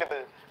be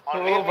available on ओ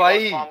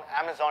भाई, Realme.com,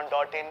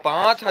 Amazon.in.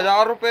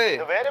 5,000 रुपए।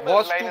 The wearable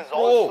Watch line 2 is Pro।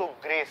 also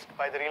graced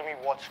by the Realme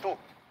Watch 2.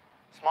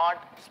 Smart,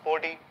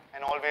 sporty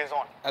and always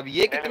on. अब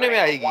ये कितने में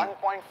आएगी?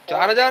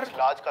 4,000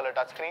 large color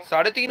touchscreen,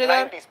 3,500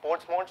 90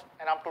 sports modes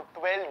and up to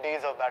 12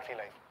 days of battery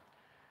life.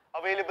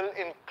 Available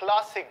in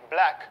classic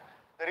black,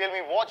 the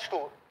Realme Watch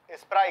 2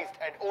 is priced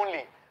at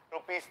only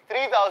rupees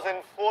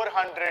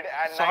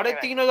 3,499.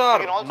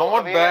 3,500,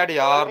 not bad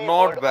yaar,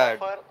 not bad.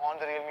 Offer on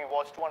the Realme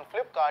Watch 2 on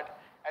Flipkart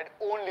at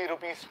only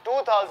rupees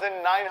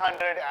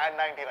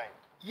 2,999.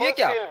 ये First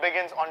क्या? sale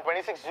begins on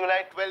 26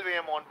 July 12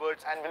 a.m.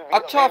 onwards and will be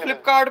अच्छा, available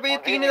Flipkart पे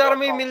on 3,000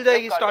 में ही मिल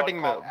जाएगी Realme.com, starting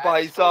में। Flipkart.com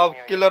भाई and साहब, stores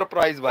near you. Killer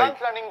price भाई।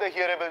 Front running the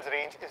hearables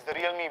range is the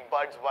Realme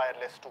Buds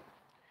Wireless 2.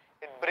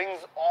 It brings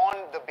on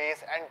the bass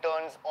and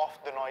turns off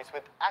the noise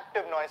with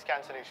active noise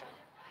cancellation.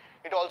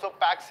 It also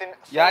packs in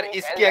यार Sony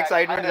इसकी LDAC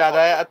excitement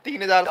ज्यादा है,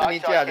 3,000 से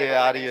नीचे आ जाए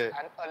यार, ये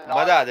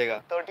मजा आ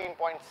जाएगा।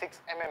 13.6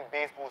 mm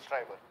bass boost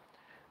driver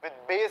with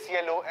base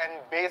yellow and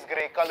base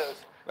grey colors.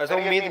 वैसे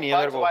उम्मीद नहीं है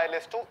मेरे को।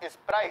 Wireless 2 is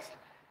priced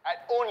at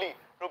only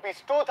rupees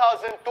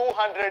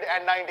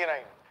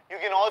 2,299. You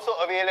can also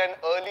avail an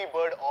early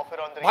bird offer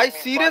on the भाई Realme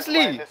Buds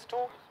seriously? Wireless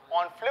 2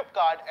 on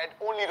Flipkart at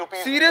only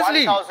rupees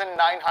Seriously?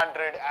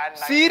 1,999.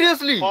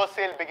 Seriously? First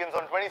sale begins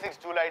on 26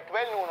 July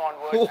 12 noon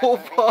onwards Oh, and will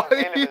be भाई।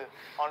 available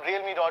on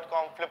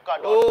Realme.com,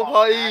 Flipkart.com Oh,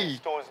 भाई। and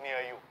stores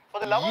near you. For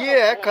the lovers ये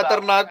of है cool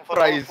खतरनाक apps and for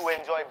price. those who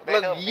enjoy मतलब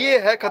better ये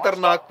है bass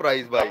खतरनाक nonstop,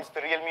 price भाई। comes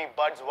the Realme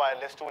Buds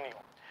Wireless 2 Neo,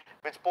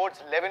 which sports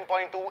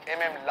 11.2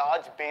 mm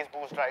large bass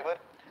boost driver,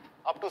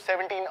 up to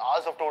 17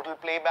 hours of total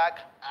playback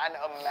and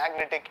a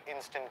magnetic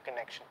instant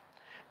connection.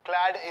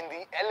 Clad in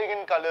the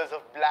elegant colors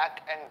of black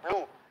and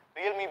blue,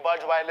 Realme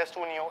Buds Wireless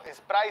 2 Neo is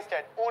priced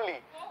at only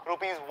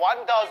rupees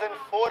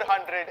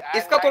 1,400.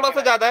 इसका थोड़ा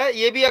सा ज्यादा है,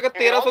 ये भी अगर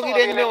 1,300 की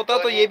range में होता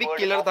तो ये भी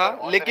किलर था,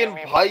 लेकिन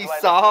भाई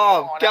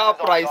साहब क्या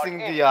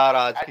प्राइसिंग थी यार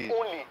आज की,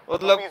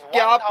 मतलब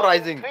क्या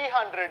प्राइसिंग।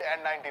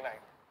 399.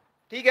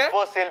 ठीक है,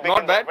 First sale not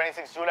begins on bad.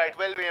 26 July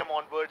 12 a.m.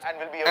 onwards and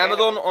will be Amazon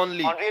available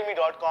only. on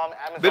Realme.com,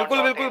 Amazon.in बिल्कुल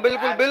बिल्कुल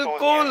बिल्कुल and stores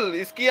बिल्कुल, near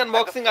you. इसकी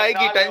अनबॉक्सिंग At the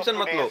आएगी, finale टेंशन of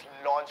मत लो।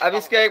 today's launch अब comes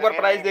इसका एक the बार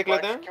प्राइस Realme देख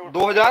लेते Buds हैं। Q2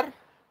 2000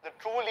 The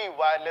truly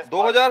wireless 2000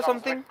 buds comes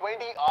something? with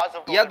 20 hours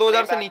of या total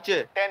 2000 से playback, नीचे?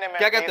 10 mm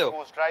क्या कहते bass हो?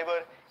 boost driver,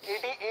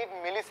 88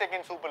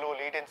 millisecond super low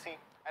latency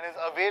and is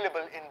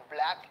available in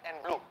black and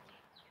blue.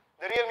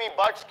 The Realme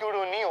Buds Q2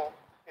 Neo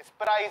is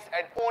priced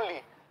at only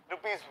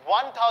rupees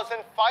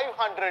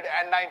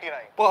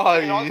 1,599.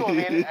 भाई। You can also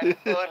avail an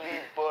early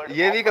bird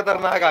ये भी offer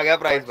खतरनाक on आ गया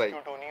the price Buds भाई।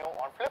 Q2 Neo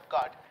on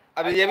Flipkart.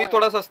 अब at ये भी only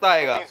थोड़ा सस्ता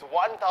आएगा। rupees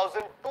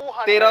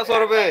 1,299. 1,300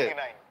 रुपए।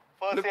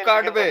 First sale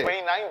फ्लिपकार्ट begins पे on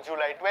 29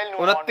 July 12 noon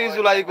 29 onwards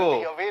July and को।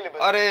 will be available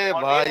अरे on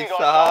भाई Realme.com,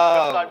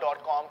 साहब।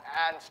 Flipkart.com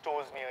and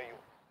stores near you.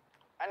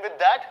 And with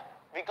that,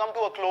 we come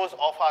to a close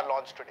of our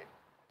launch today.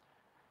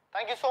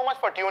 Thank you so much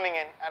for tuning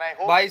in, and I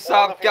hope भाई all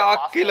साहब of you क्या are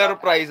fasting killer up.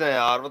 Price है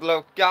यार,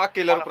 मतलब क्या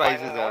killer On a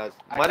prices final है note, आज,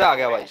 I'd मजा आ like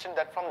गया to भाई। mention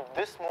that from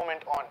this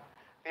moment on,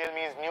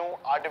 Realme's new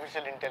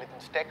artificial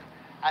intelligence tech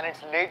and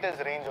its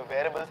latest range of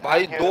wearables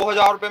भाई are here to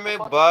 2000 रुपए में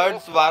for birds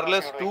each one of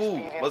wireless you to 2,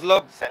 experience,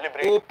 मतलब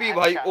celebrate OP and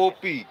भाई champion.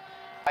 OP.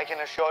 I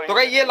can assure तो you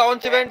guys that ये you'll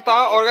launch dare event to था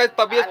और believe guys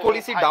तबीयत and थोड़ी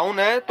leap सी high. डाउन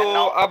है, तो And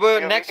now अब we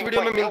are next waiting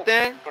video for में you मिलते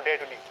हैं। to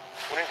dare to leap.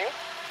 Wouldn't you?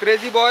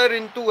 Crazy boy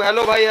Rintu,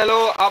 hello भाई हेलो।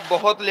 आप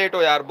बहुत लेट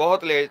हो यार,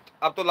 बहुत लेट।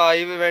 अब तो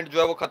लाइव इवेंट जो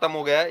है वो खत्म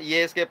हो गया है।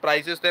 ये इसके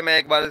प्राइसेस थे, मैं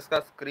एक बार इसका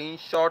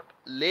स्क्रीनशॉट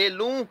ले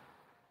लूं।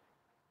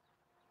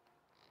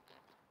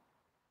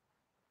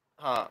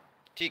 हाँ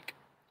ठीक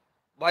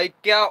भाई,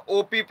 क्या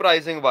ओपी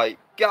प्राइसिंग भाई,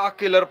 क्या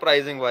किलर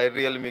प्राइसिंग भाई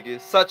रियलमी की,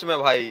 सच में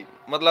भाई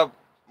मतलब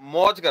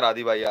मौज करा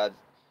दी भाई आज।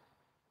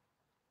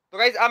 तो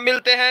गाइस अब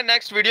मिलते हैं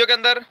नेक्स्ट वीडियो के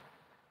अंदर।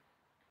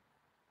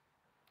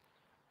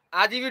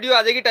 आज ही वीडियो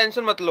आ जाएगी,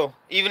 टेंशन मत लो,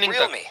 इवनिंग तक।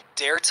 Realme,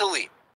 dare to leap.